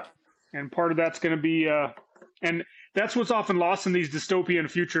 And part of that's going to be, and that's what's often lost in these dystopian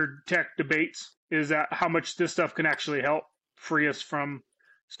future tech debates, is that how much this stuff can actually help free us from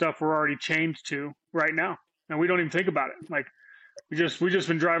stuff we're already chained to right now. And we don't even think about it. Like, we just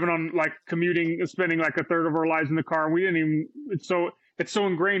been driving on, like, commuting, spending like a third of our lives in the car. And we didn't even, it's so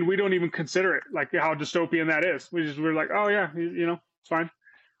ingrained, we don't even consider it, like how dystopian that is. We're like, oh yeah, it's fine.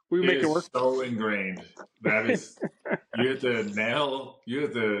 We make it work. So ingrained. That is,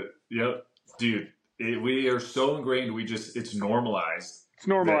 yep, dude. We are so ingrained. It's normalized It's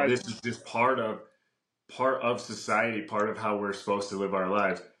that normalized. this is just part of society, part of how we're supposed to live our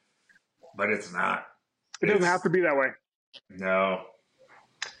lives. But it's not. It doesn't have It's to be that way. no.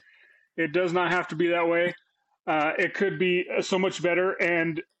 It does not have to be that way. It could be so much better.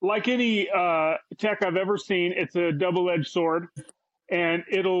 And like any tech I've ever seen, it's a double-edged sword, and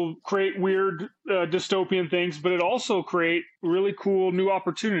it'll create weird dystopian things, but it also create really cool new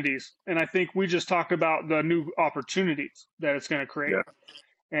opportunities. And I think we just talked about the new opportunities that it's going to create, Yeah.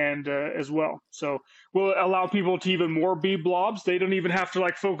 and as well. So we'll allow people to even more be blobs. They don't even have to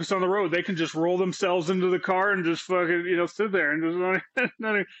like focus on the road. They can just roll themselves into the car and just fucking sit there and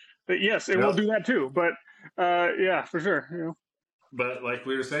just but yes, it will Yep. do that too. But yeah, for sure. But like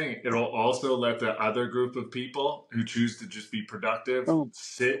we were saying, it'll also let the other group of people who choose to just be productive Oh,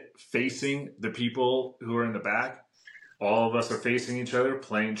 sit facing the people who are in the back. All of us are facing each other,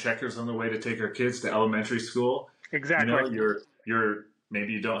 playing checkers on the way to take our kids to elementary school. You exactly. know, you're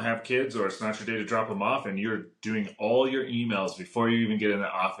maybe you don't have kids or it's not your day to drop them off, and you're doing all your emails before you even get in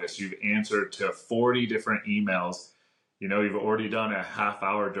the office. You've answered to 40 different emails. You know, you've already done a half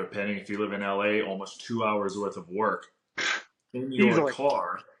hour, depending if you live in LA, almost 2 hours worth of work in your Easily.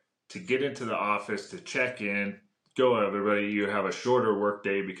 car to get into the office to check in. Go, everybody. You have a shorter work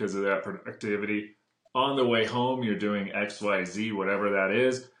day because of that productivity. On the way home, you're doing X, Y, Z, whatever that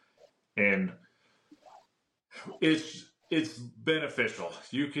is, and it's beneficial.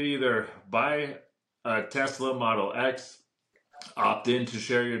 You can either buy a Tesla Model X, opt in to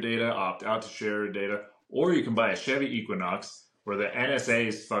share your data, opt out to share your data, or you can buy a Chevy Equinox where the NSA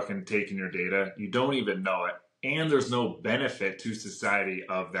is fucking taking your data. You don't even know it, and there's no benefit to society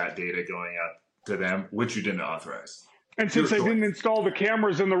of that data going out to them, which you didn't authorize. And Your since they didn't choice. install the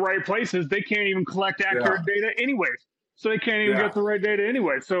cameras in the right places, they can't even collect Yeah. accurate data anyways. So they can't even Yeah. get the right data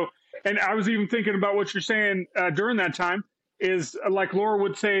anyway. So, and I was even thinking about what you're saying during that time is like Laura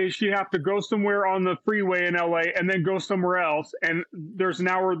would say she'd have to go somewhere on the freeway in LA and then go somewhere else. And there's an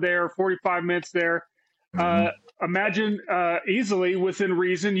hour there, 45 minutes there. Uh, Mm-hmm. Imagine easily within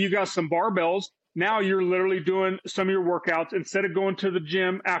reason, you got some barbells. Now you're literally doing some of your workouts instead of going to the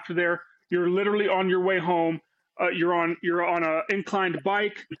gym after there. You're literally on your way home. You're on a inclined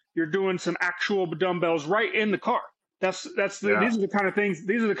bike. You're doing some actual dumbbells right in the car. Yeah. These are the kind of things.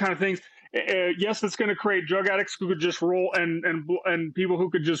 These are the kind of things. Yes, it's going to create drug addicts who could just roll and people who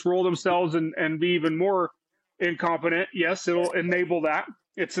could just roll themselves and be even more incompetent. Yes, it'll enable that.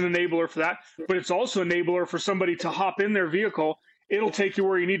 It's an enabler for that, but it's also an enabler for somebody to hop in their vehicle. It'll take you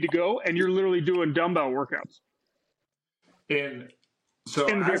where you need to go, and you're literally doing dumbbell workouts And so,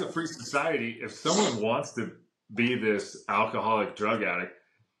 in the as a vehicle. free society, if someone wants to be this alcoholic drug addict,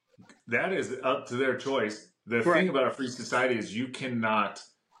 that is up to their choice. The Right. thing about a free society is you cannot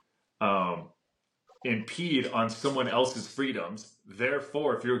um, impede on someone else's freedoms.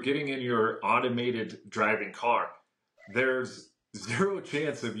 Therefore, if you're getting in your automated driving car, there's zero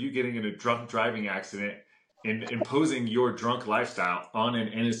chance of you getting in a drunk driving accident and imposing your drunk lifestyle on an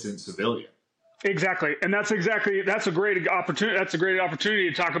innocent civilian. Exactly, and that's a great opportunity. That's a great opportunity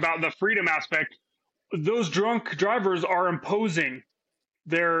to talk about the freedom aspect. Those drunk drivers are imposing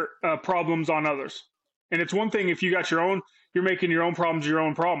their problems on others, and it's one thing if you got your own, you're making your own problems your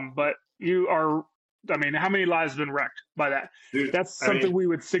own problem, but you are. I mean, how many lives have been wrecked by that? Dude, That's I something mean, we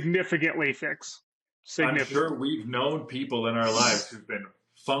would significantly fix. I'm Significant. sure we've known people in our lives who've been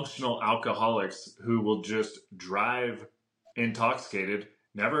functional alcoholics who will just drive intoxicated,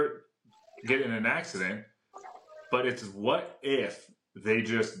 never get in an accident. But it's what if they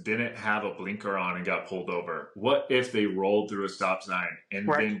just didn't have a blinker on and got pulled over? What if they rolled through a stop sign and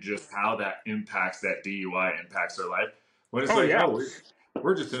Right. then just how that impacts that DUI impacts their life? When it's Oh like, yeah. oh,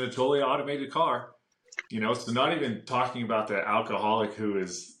 we're just in a totally automated car. You know, so not even talking about the alcoholic who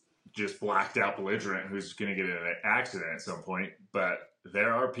is just blacked out belligerent who's going to get in an accident at some point, but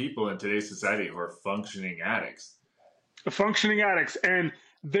there are people in today's society who are functioning addicts. Functioning addicts, and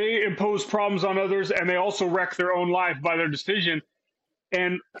they impose problems on others, and they also wreck their own life by their decision.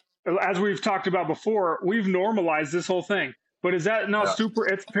 And as we've talked about before, we've normalized this whole thing. But is that not Yeah. super?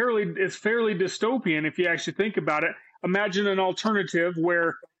 It's fairly dystopian if you actually think about it. Imagine an alternative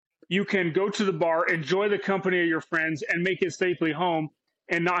where you can go to the bar, enjoy the company of your friends, and make it safely home,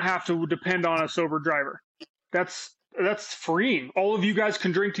 and not have to depend on a sober driver. That's freeing. All of you guys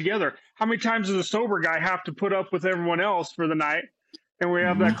can drink together. How many times does a sober guy have to put up with everyone else for the night? And we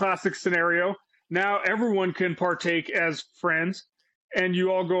have that Mm-hmm. classic scenario. Now everyone can partake as friends and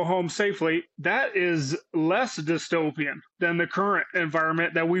you all go home safely. That is less dystopian than the current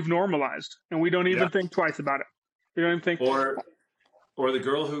environment that we've normalized. And we don't Yeah. even think twice about it. We don't even think. Or the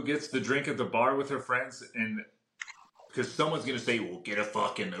girl who gets the drink at the bar with her friends and because someone's going to say, well, get a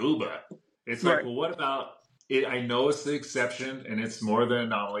fucking Uber. It's like, Right. well, what about it? I know it's the exception and it's more than an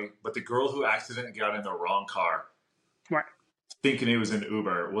anomaly, but the girl who accidentally got in the wrong car, Right. thinking it was an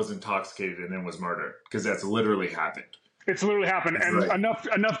Uber, was intoxicated and then was murdered, because that's literally happened. It's literally happened, It's and like,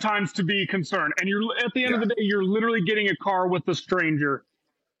 enough times to be concerned. And you're at the end of yeah, the day, you're literally getting a car with a stranger.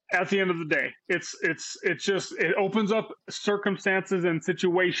 At the end of the day, it's just it opens up circumstances and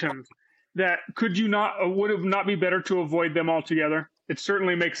situations that could you not would it not be better to avoid them altogether? It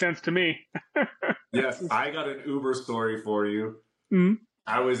certainly makes sense to me. yes, I got an Uber story for you. Mhm.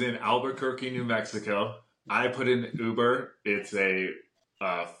 I was in Albuquerque, New Mexico. I put in Uber. It's a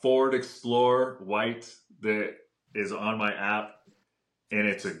Ford Explorer white that is on my app, and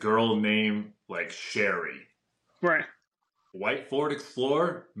it's a girl named like Sherry. Right. White Ford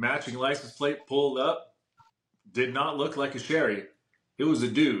Explorer, matching license plate pulled up, did not look like a Sherry. It was a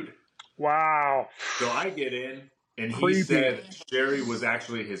dude. Wow. So I get in, and he Creepy. said Sherry was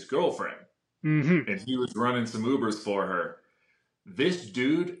actually his girlfriend, Hmm. and he was running some Ubers for her. This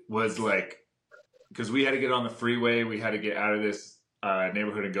dude was like, because we had to get on the freeway, we had to get out of this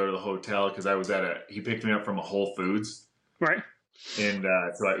neighborhood and go to the hotel, because I was he picked me up from a Whole Foods. Right. And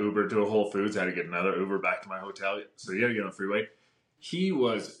so I Ubered to a Whole Foods. I had to get another Uber back to my hotel. So you had to get on the freeway. He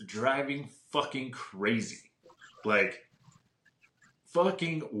was driving fucking crazy. Like,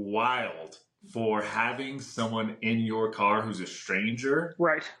 fucking wild for having someone in your car who's a stranger,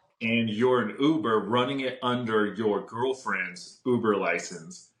 Right. and you're an Uber running it under your girlfriend's Uber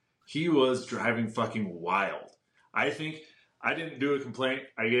license. He was driving fucking wild. I think I didn't do a complaint.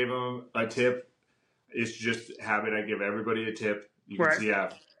 I gave him a tip. It's just habit. I give everybody a tip. You can Right. see I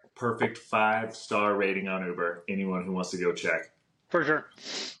have perfect 5-star rating on Uber. Anyone who wants to go check. For sure.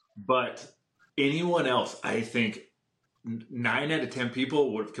 But anyone else, I think 9 out of 10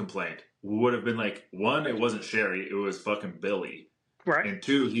 people would have complained. Would have been like, 1, it wasn't Sherry, it was fucking Billy. Right. And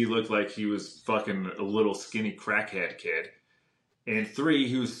 2, he looked like he was fucking a little skinny crackhead kid. And 3,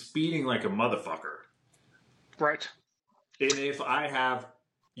 he was speeding like a motherfucker. Right. And if I have,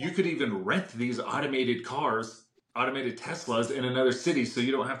 you could even rent these automated cars, automated Teslas in another city, so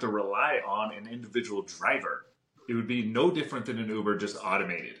you don't have to rely on an individual driver. It would be no different than an Uber, just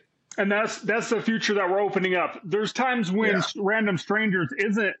automated. And that's the future that we're opening up. There's times when Yeah. random strangers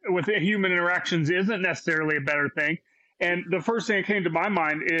isn't with human interactions isn't necessarily a better thing. And the first thing that came to my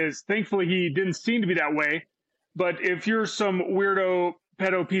mind is thankfully he didn't seem to be that way. But if you're some weirdo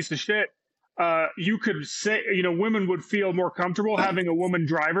pedo piece of shit, you could say, women would feel more comfortable having a woman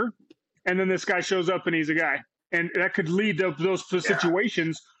driver, and then this guy shows up and he's a guy, and that could lead to those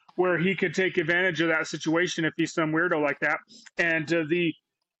situations where he could take advantage of that situation if he's some weirdo like that. And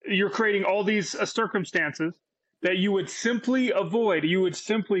you're creating all these circumstances that you would simply avoid. You would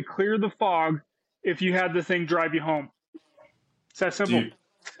simply clear the fog if you had the thing drive you home. It's that simple.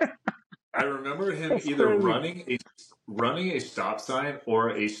 Dude, I remember him That's either crazy. running a stop sign or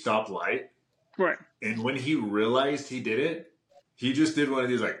a stoplight, Right. and when he realized he did it, he just did one of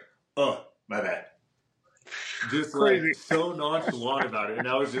these like, oh, my bad. Just Crazy. like so nonchalant about it. And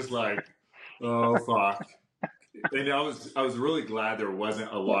I was just like, oh fuck. And I was really glad there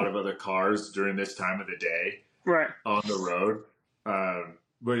wasn't a lot of other cars during this time of the day Right. on the road.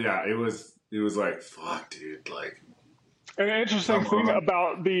 But yeah, it was like, fuck, dude. Like, An interesting come thing on.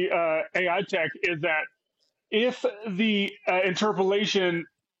 about the AI tech is that if the interpolation,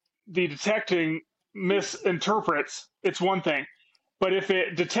 the detecting misinterprets, it's one thing. But if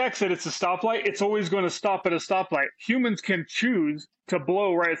it detects that it's a stoplight, it's always going to stop at a stoplight. Humans can choose to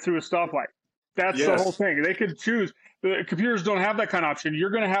blow right through a stoplight. That's the whole Yes. thing. They could choose. The computers don't have that kind of option. You're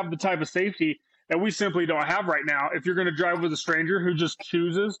going to have the type of safety that we simply don't have right now. If you're going to drive with a stranger who just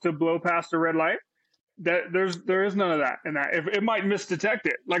chooses to blow past a red light, there is none of that in that. If it might misdetect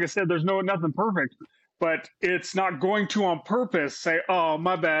it, like I said, there's nothing perfect, but it's not going to on purpose say, "Oh,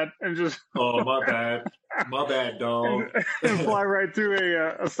 my bad," and just Oh, my bad, dog. and fly right through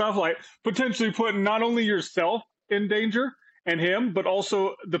a stoplight, potentially putting not only yourself in danger and him, but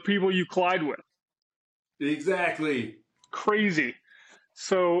also the people you collide with. Exactly. Crazy.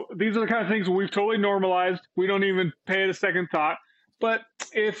 So these are the kind of things we've totally normalized. We don't even pay it a second thought. But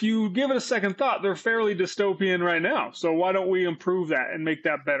if you give it a second thought, they're fairly dystopian right now. So why don't we improve that and make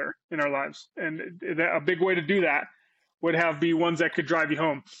that better in our lives? And a big way to do that would be ones that could drive you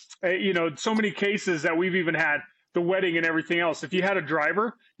home. So many cases that we've even had, the wedding and everything else. If you had a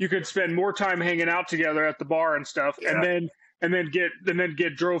driver, you could spend more time hanging out together at the bar and stuff, Yeah. and then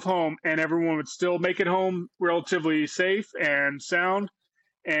get drove home, and everyone would still make it home relatively safe and sound.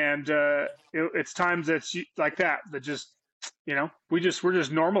 And it's times that's like that just we're just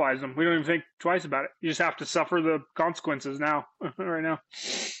normalizing them. We don't even think twice about it. You just have to suffer the consequences now, right now.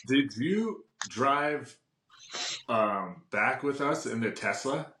 Did you drive back with us in the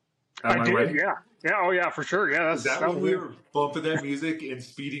Tesla at I my did, wedding? yeah. Yeah, oh yeah, for sure. Yeah, Is that that when we were bumping that music and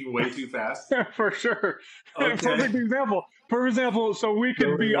speeding way too fast? for sure. Okay. Perfect example. Perfect example. So we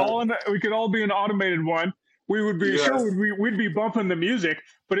could be we could all be an automated one. We would be Yes. we'd be bumping the music,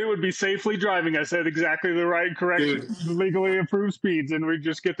 but it would be safely driving us at exactly the right correction, legally approved speeds, and we'd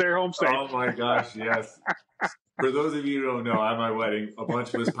just get there home safe. Oh my gosh, yes. For those of you who don't know, at my wedding, a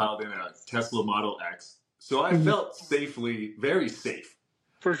bunch of us piled in a Tesla Model X. So I felt very safe.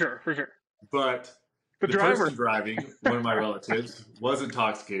 For sure, for sure. But the driver person driving, one of my relatives, was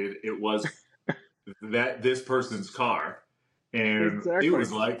intoxicated. It was this person's car. And It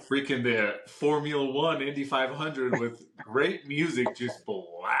was like freaking the Formula One Indy 500 with great music just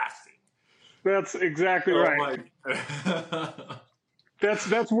blasting. That's exactly right.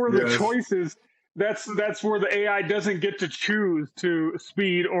 That's where the choices. That's where the AI doesn't get to choose to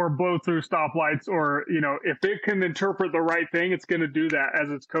speed or blow through stoplights, or if it can interpret the right thing, it's going to do that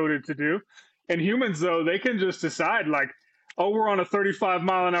as it's coded to do. And humans, though, they can just decide like, oh, we're on a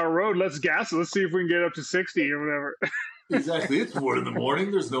 35-mile-an-hour road. Let's gas it. Let's see if we can get up to 60 or whatever. Exactly. It's 1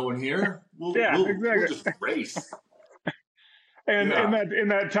 a.m. There's no one here. We'll just race. And in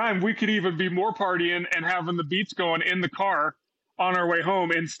that time, we could even be more partying and having the beats going in the car on our way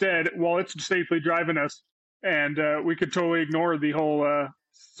home instead, while it's safely driving us, and we could totally ignore the whole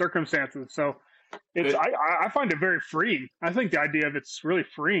circumstances. So I find it very freeing. I think the idea of it's really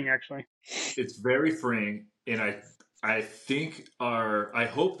freeing, actually. It's very freeing, and I think I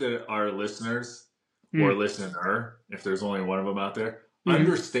hope that our listeners or listener, if there's only one of them out there,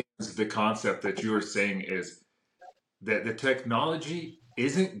 understands the concept that you are saying is that the technology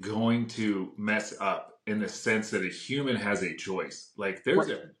isn't going to mess up in the sense that a human has a choice. Like, there's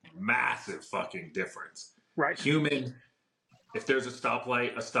a massive fucking difference. Right. Human, if there's a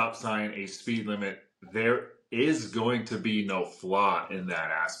stoplight, a stop sign, a speed limit, there is going to be no flaw in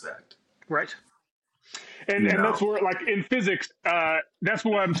that aspect. Right. And that's where, like in physics, that's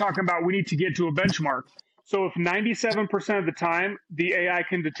what I'm talking about. We need to get to a benchmark. So if 97% of the time the AI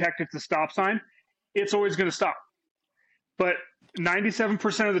can detect it's a stop sign, it's always going to stop. But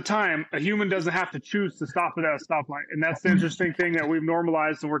 97% of the time, a human doesn't have to choose to stop at a stoplight. And that's the interesting thing that we've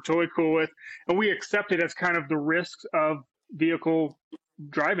normalized and we're totally cool with. And we accept it as kind of the risks of vehicle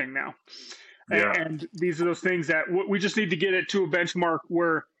driving now. Yeah. And these are those things that we just need to get it to a benchmark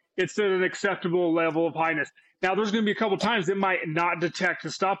where it's at an acceptable level of highness. Now, there's going to be a couple times it might not detect the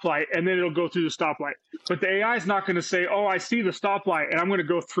stoplight, and then it'll go through the stoplight. But the AI is not going to say, oh, I see the stoplight, and I'm going to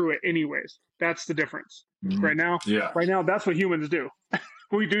go through it anyways. That's the difference. Right now, that's what humans do.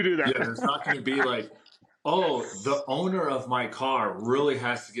 We do that. Yeah, there's not going to be like, oh, the owner of my car really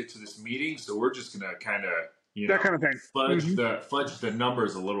has to get to this meeting, so we're just going to kind of, that kind of thing. Fudge the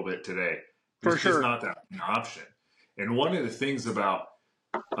numbers a little bit today. For sure. It's not that an option. And one of the things about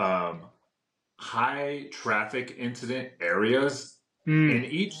high traffic incident areas in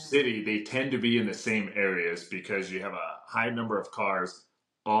each city, they tend to be in the same areas because you have a high number of cars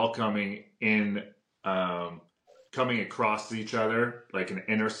all coming across each other, like an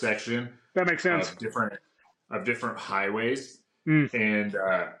intersection. That makes sense. Of different highways. And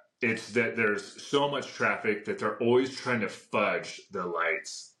it's that there's so much traffic that they're always trying to fudge the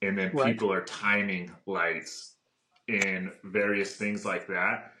lights, and then people are timing lights in various things like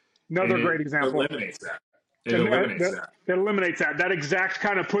that. Another great example. It eliminates that. It eliminates that. That exact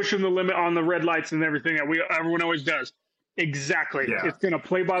kind of pushing the limit on the red lights and everything that everyone always does. Exactly. Yeah. It's going to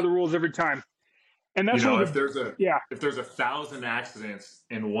play by the rules every time. And that's if there's 1,000 accidents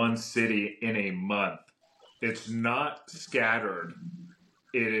in one city in a month, it's not scattered.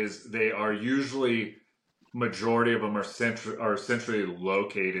 They are usually, majority of them are centrally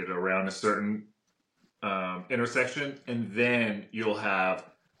located around a certain intersection, and then you'll have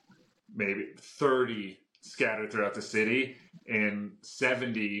maybe 30 scattered throughout the city, and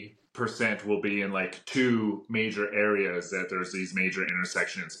 70% will be in like 2 major areas that there's these major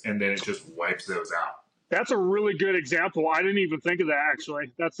intersections, and then it just wipes those out. That's a really good example. I didn't even think of that,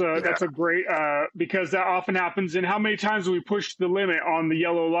 actually. That's a great, because that often happens. And how many times do we push the limit on the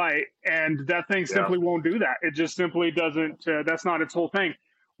yellow light, and that thing simply won't do that? It just simply doesn't. That's not its whole thing.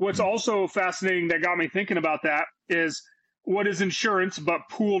 What's also fascinating that got me thinking about that is, what is insurance but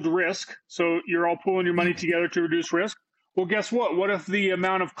pooled risk? So you're all pooling your money together to reduce risk. Well, guess what? What if the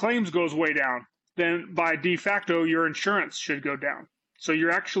amount of claims goes way down? Then by de facto, your insurance should go down. So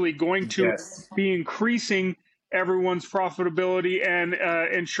you're actually going to be increasing everyone's profitability and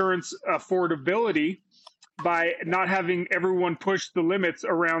insurance affordability by not having everyone push the limits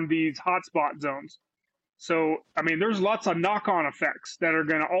around these hotspot zones. So, I mean, there's lots of knock-on effects that are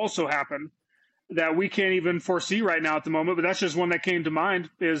going to also happen that we can't even foresee right now at the moment. But that's just one that came to mind,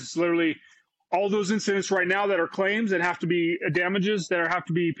 is literally all those incidents right now that are claims that have to be damages that have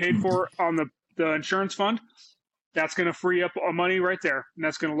to be paid for on the insurance fund. That's going to free up money right there, and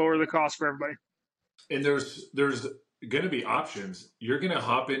that's going to lower the cost for everybody. And there's going to be options. You're going to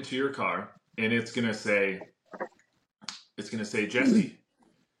hop into your car, and it's going to say, Jesse,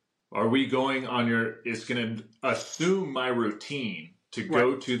 are we going on your? It's going to assume my routine to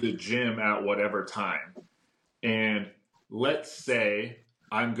go to the gym at whatever time, and let's say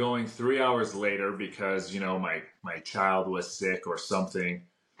I'm going 3 hours later because my child was sick or something.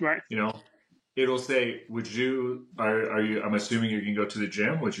 Right. It'll say, are you, I'm assuming you can go to the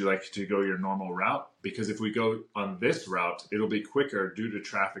gym. Would you like to go your normal route? Because if we go on this route, it'll be quicker due to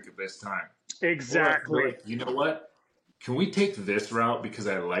traffic at this time. Exactly. Or, you know what? Can we take this route because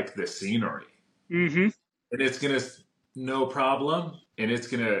I like the scenery? Mm-hmm. And it's going to, no problem. And it's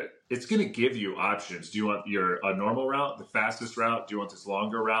going to give you options. Do you want a normal route, the fastest route? Do you want this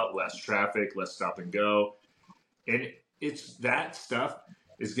longer route, less traffic, less stop and go? And it's that stuff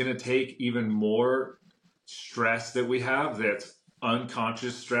is going to take even more stress that we have, that's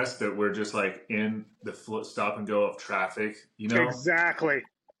unconscious stress, that we're just like in the stop and go of traffic, Exactly.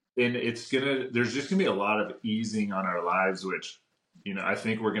 And there's just going to be a lot of easing on our lives, which, I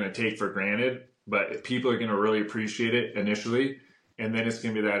think we're going to take for granted, but people are going to really appreciate it initially. And then it's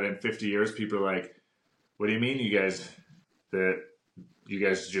going to be that in 50 years, people are like, what do you mean you guys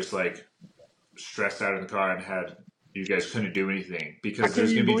just like stressed out in the car and you guys couldn't do anything? Because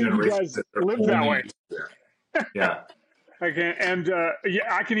there's going to be generations that live that way. Yeah. I can, and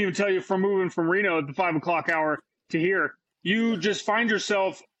I can even tell you, from moving from Reno at the 5 o'clock hour to here, you just find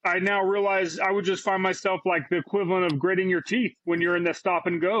yourself. I now realize I would just find myself like the equivalent of gritting your teeth when you're in the stop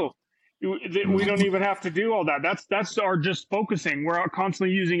and go. We don't even have to do all that. That's our just focusing. We're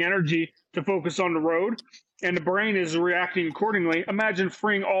constantly using energy to focus on the road, and the brain is reacting accordingly. Imagine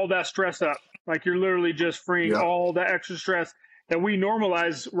freeing all that stress up. Like, you're literally just freeing all that extra stress that we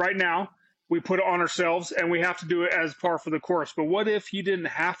normalize right now. We put it on ourselves, and we have to do it as par for the course. But what if you didn't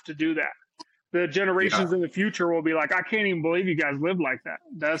have to do that? The generations in the future will be like, I can't even believe you guys lived like that.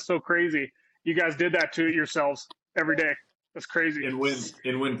 That's so crazy. You guys did that to yourselves every day. That's crazy. And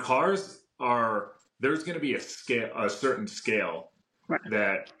when cars there's going to be a certain scale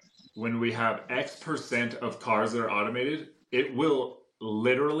that when we have X% of cars that are automated, it will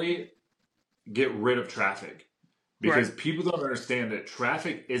literally get rid of traffic. Because people don't understand that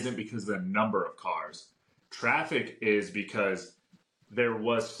traffic isn't because of the number of cars. Traffic is because there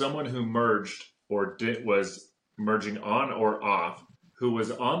was someone who merged or was merging on or off, who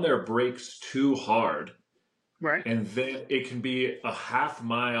was on their brakes too hard. Right. And then it can be a half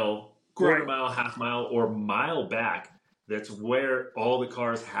mile, quarter mile, half mile, or mile back. That's where all the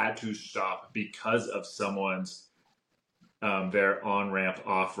cars had to stop because of someone's their on ramp,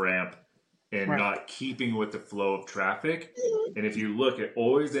 off ramp, and not keeping with the flow of traffic. And if you look, it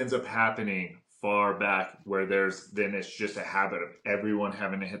always ends up happening far back where then it's just a habit of everyone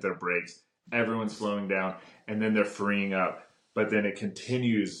having to hit their brakes, everyone slowing down, and then they're freeing up. But then it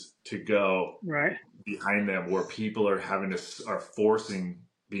continues to go behind them, where people are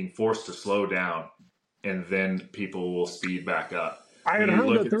being forced to slow down, and then people will speed back up. I had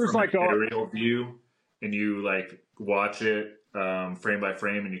heard that there's like an aerial view, and you like watch it frame by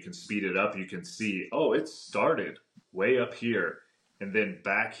frame, and you can speed it up. You can see, it started way up here, and then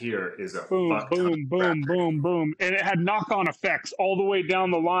back here is a boom, boom, and it had knock-on effects all the way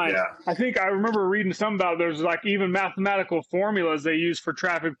down the line. Yeah. I think I remember reading something about there's like even mathematical formulas they use for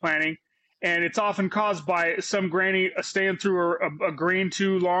traffic planning, and it's often caused by some granny staying through a green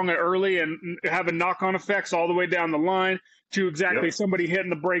too long and early and having knock-on effects all the way down the line to somebody hitting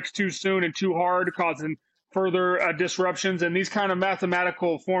the brakes too soon and too hard, causing further disruptions. And these kind of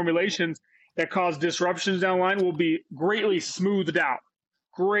mathematical formulations that cause disruptions down the line will be greatly smoothed out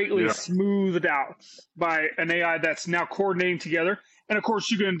by an AI that's now coordinating together. And of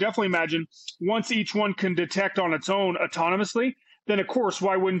course, you can definitely imagine, once each one can detect on its own autonomously, then of course,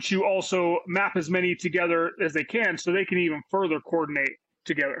 why wouldn't you also map as many together as they can so they can even further coordinate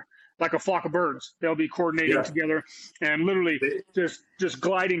together? Like a flock of birds, they'll be coordinating together and literally just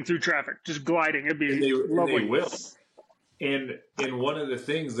gliding through traffic, just gliding. It'd be lovely. And they will. And one of the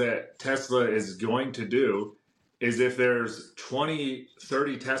things that Tesla is going to do is, if there's 20,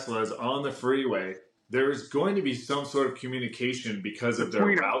 30 Teslas on the freeway, there's going to be some sort of communication because of their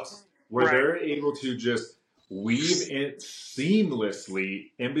routes, where they're able to just weave it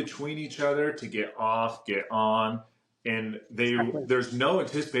seamlessly in between each other to get off, get on, and Exactly. there's no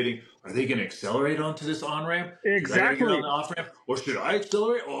anticipating. Are they going to accelerate onto this on ramp? Because I got to get on Exactly. the off ramp, or should I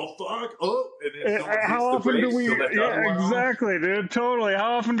accelerate? Oh fuck! Oh, and then someone How hits the often do brakes we? to let the other Yeah, one on. exactly, dude. Totally.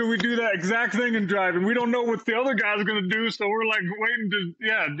 How often do we do that exact thing in driving? We don't know what the other guy's gonna do, so we're like waiting to.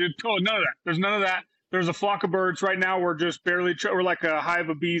 Yeah, dude. Totally none of that. There's none of that. There's a flock of birds right now. We're just barely. We're like a hive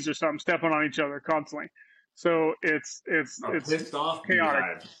of bees or something, stepping on each other constantly. So A it's pissed off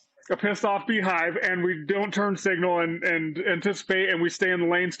chaotic. beehive. A pissed off beehive, and we don't turn signal and anticipate, and we stay in the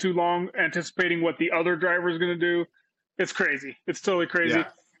lanes too long, anticipating what the other driver is going to do. It's crazy. It's totally crazy, Yeah,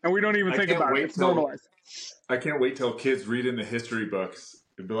 and we don't even I think can't about it. wait It's till normalized. I can't wait till kids read in the history books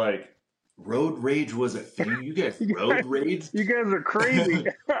and be like, "Road rage was a thing. You guys You road guys, rage? you guys are crazy,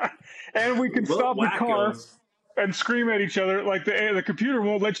 and we can What stop the car wackos?" and scream at each other. Like the computer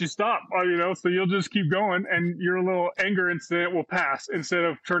won't let you stop, so you'll just keep going, and your little anger incident will pass instead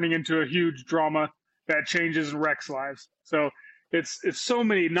of turning into a huge drama that changes and wrecks lives. So it's so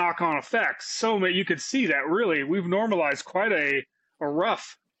many knock-on effects. So many, you could see that really we've normalized quite a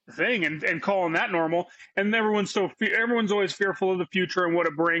rough thing, and calling that normal. And everyone's always fearful of the future and what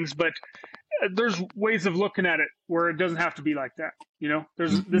it brings, but there's ways of looking at it where it doesn't have to be like that.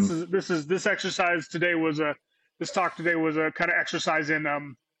 There's Mhm. this exercise today was a this talk today was a kind of exercise in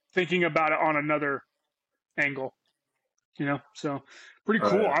thinking about it on another angle. So pretty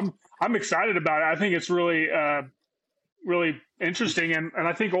cool. Yeah. I'm excited about it. I think it's really really interesting, and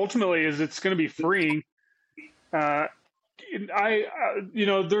I think ultimately is it's going to be freeing. Uh,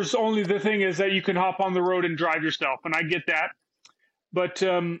 there's only the thing is that you can hop on the road and drive yourself, and I get that, but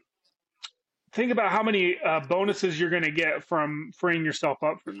think about how many bonuses you're going to get from freeing yourself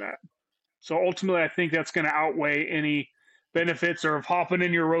up from that. So ultimately, I think that's going to outweigh any benefits of hopping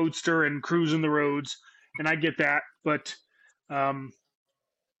in your roadster and cruising the roads. And I get that, but um,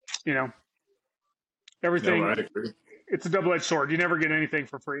 you know, No, I everything agree. it's a double-edged sword. You never get anything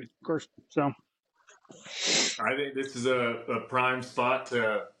for free, of course. So I think this is a prime spot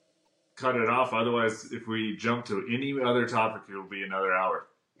to cut it off. Otherwise, if we jump to any other topic, it will be another hour.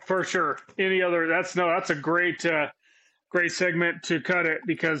 for sure, any other that's a great great segment to cut it,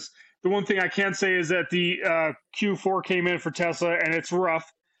 because the one thing I can say is that the Q4 came in for Tesla and it's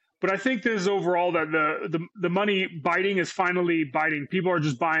rough. But I think this is overall that the money biting is finally biting. People are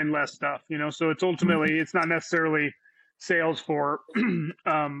just buying less stuff, So it's ultimately it's not necessarily sales for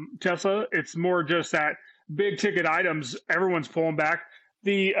Tesla. It's more just that big ticket items everyone's pulling back.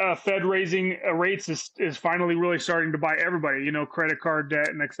 The Fed raising rates is finally really starting to buy everybody. Credit card debt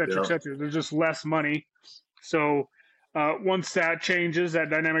and et cetera, et Yeah. cetera. There's just less money. So once that changes, that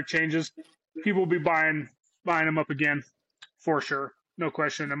dynamic changes, people will be buying them up again for sure. No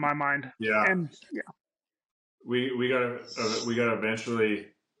question in my mind. Yeah. And yeah, We gotta eventually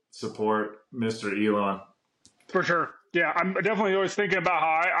support Mr. Elon. for sure. Yeah, I'm definitely always thinking about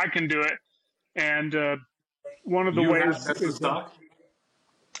how I can do it. And one of the You ways have Tesla is stock?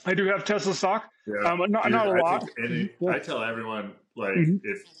 I do have Tesla stock. Yeah. Not Dude, a I lot. think I tell everyone, like, Mhm.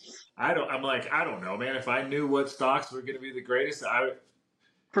 if I don't know, man. If I knew what stocks were gonna be the greatest,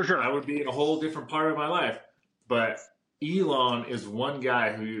 For sure. I would be in a whole different part of my life. But Elon is one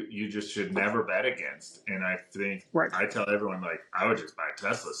guy who you just should never bet against. And I think Right. I tell everyone, like, I would just buy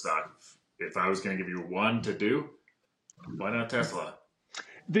Tesla stock. If I was going to give you one to do, why not Tesla?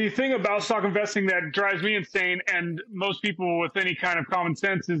 The thing about stock investing that drives me insane, and most people with any kind of common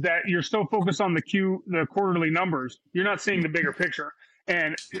sense, is that you're so focused on the quarterly numbers. You're not seeing the bigger picture.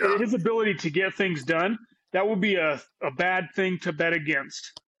 And Yeah. his ability to get things done, that would be a bad thing to bet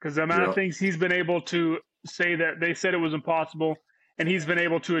against, because the amount of Yeah. things he's been able to say that they said it was impossible, and he's been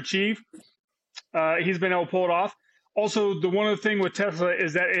able to achieve. He's been able to pull it off. Also, the one other thing with Tesla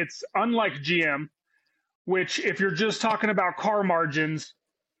is that it's unlike GM, which if you're just talking about car margins,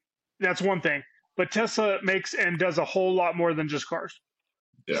 that's one thing. But Tesla makes and does a whole lot more than just cars.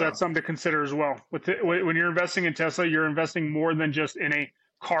 So Yeah. that's something to consider as well. When you're investing in Tesla, you're investing more than just in a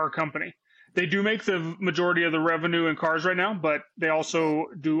car company. They do make the majority of the revenue in cars right now, but they also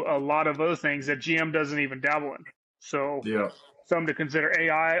do a lot of other things that GM doesn't even dabble in. So Yeah. something to consider,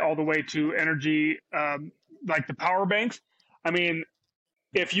 AI all the way to energy, like the power banks. I mean,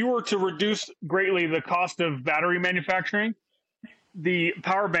 if you were to reduce greatly the cost of battery manufacturing, the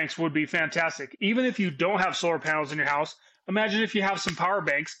power banks would be fantastic. Even if you don't have solar panels in your house, imagine if you have some power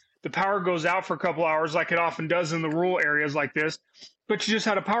banks, the power goes out for a couple hours like it often does in the rural areas like this, but you just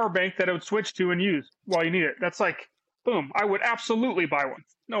had a power bank that it would switch to and use while you need it. That's like, boom, I would absolutely buy one.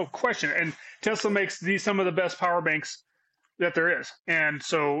 No question. And Tesla makes some of the best power banks that there is. And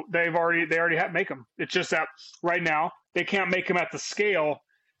so they already have make them. It's just that right now they can't make them at the scale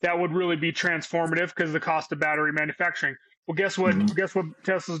that would really be transformative because of the cost of battery manufacturing. Well, guess what? Mhm. Guess what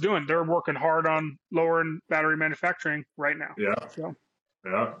Tesla's doing? They're working hard on lowering battery manufacturing right now. Yeah. So,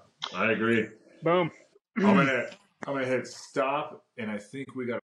 Yeah. I agree. boom. I'm gonna hit stop, and I think we got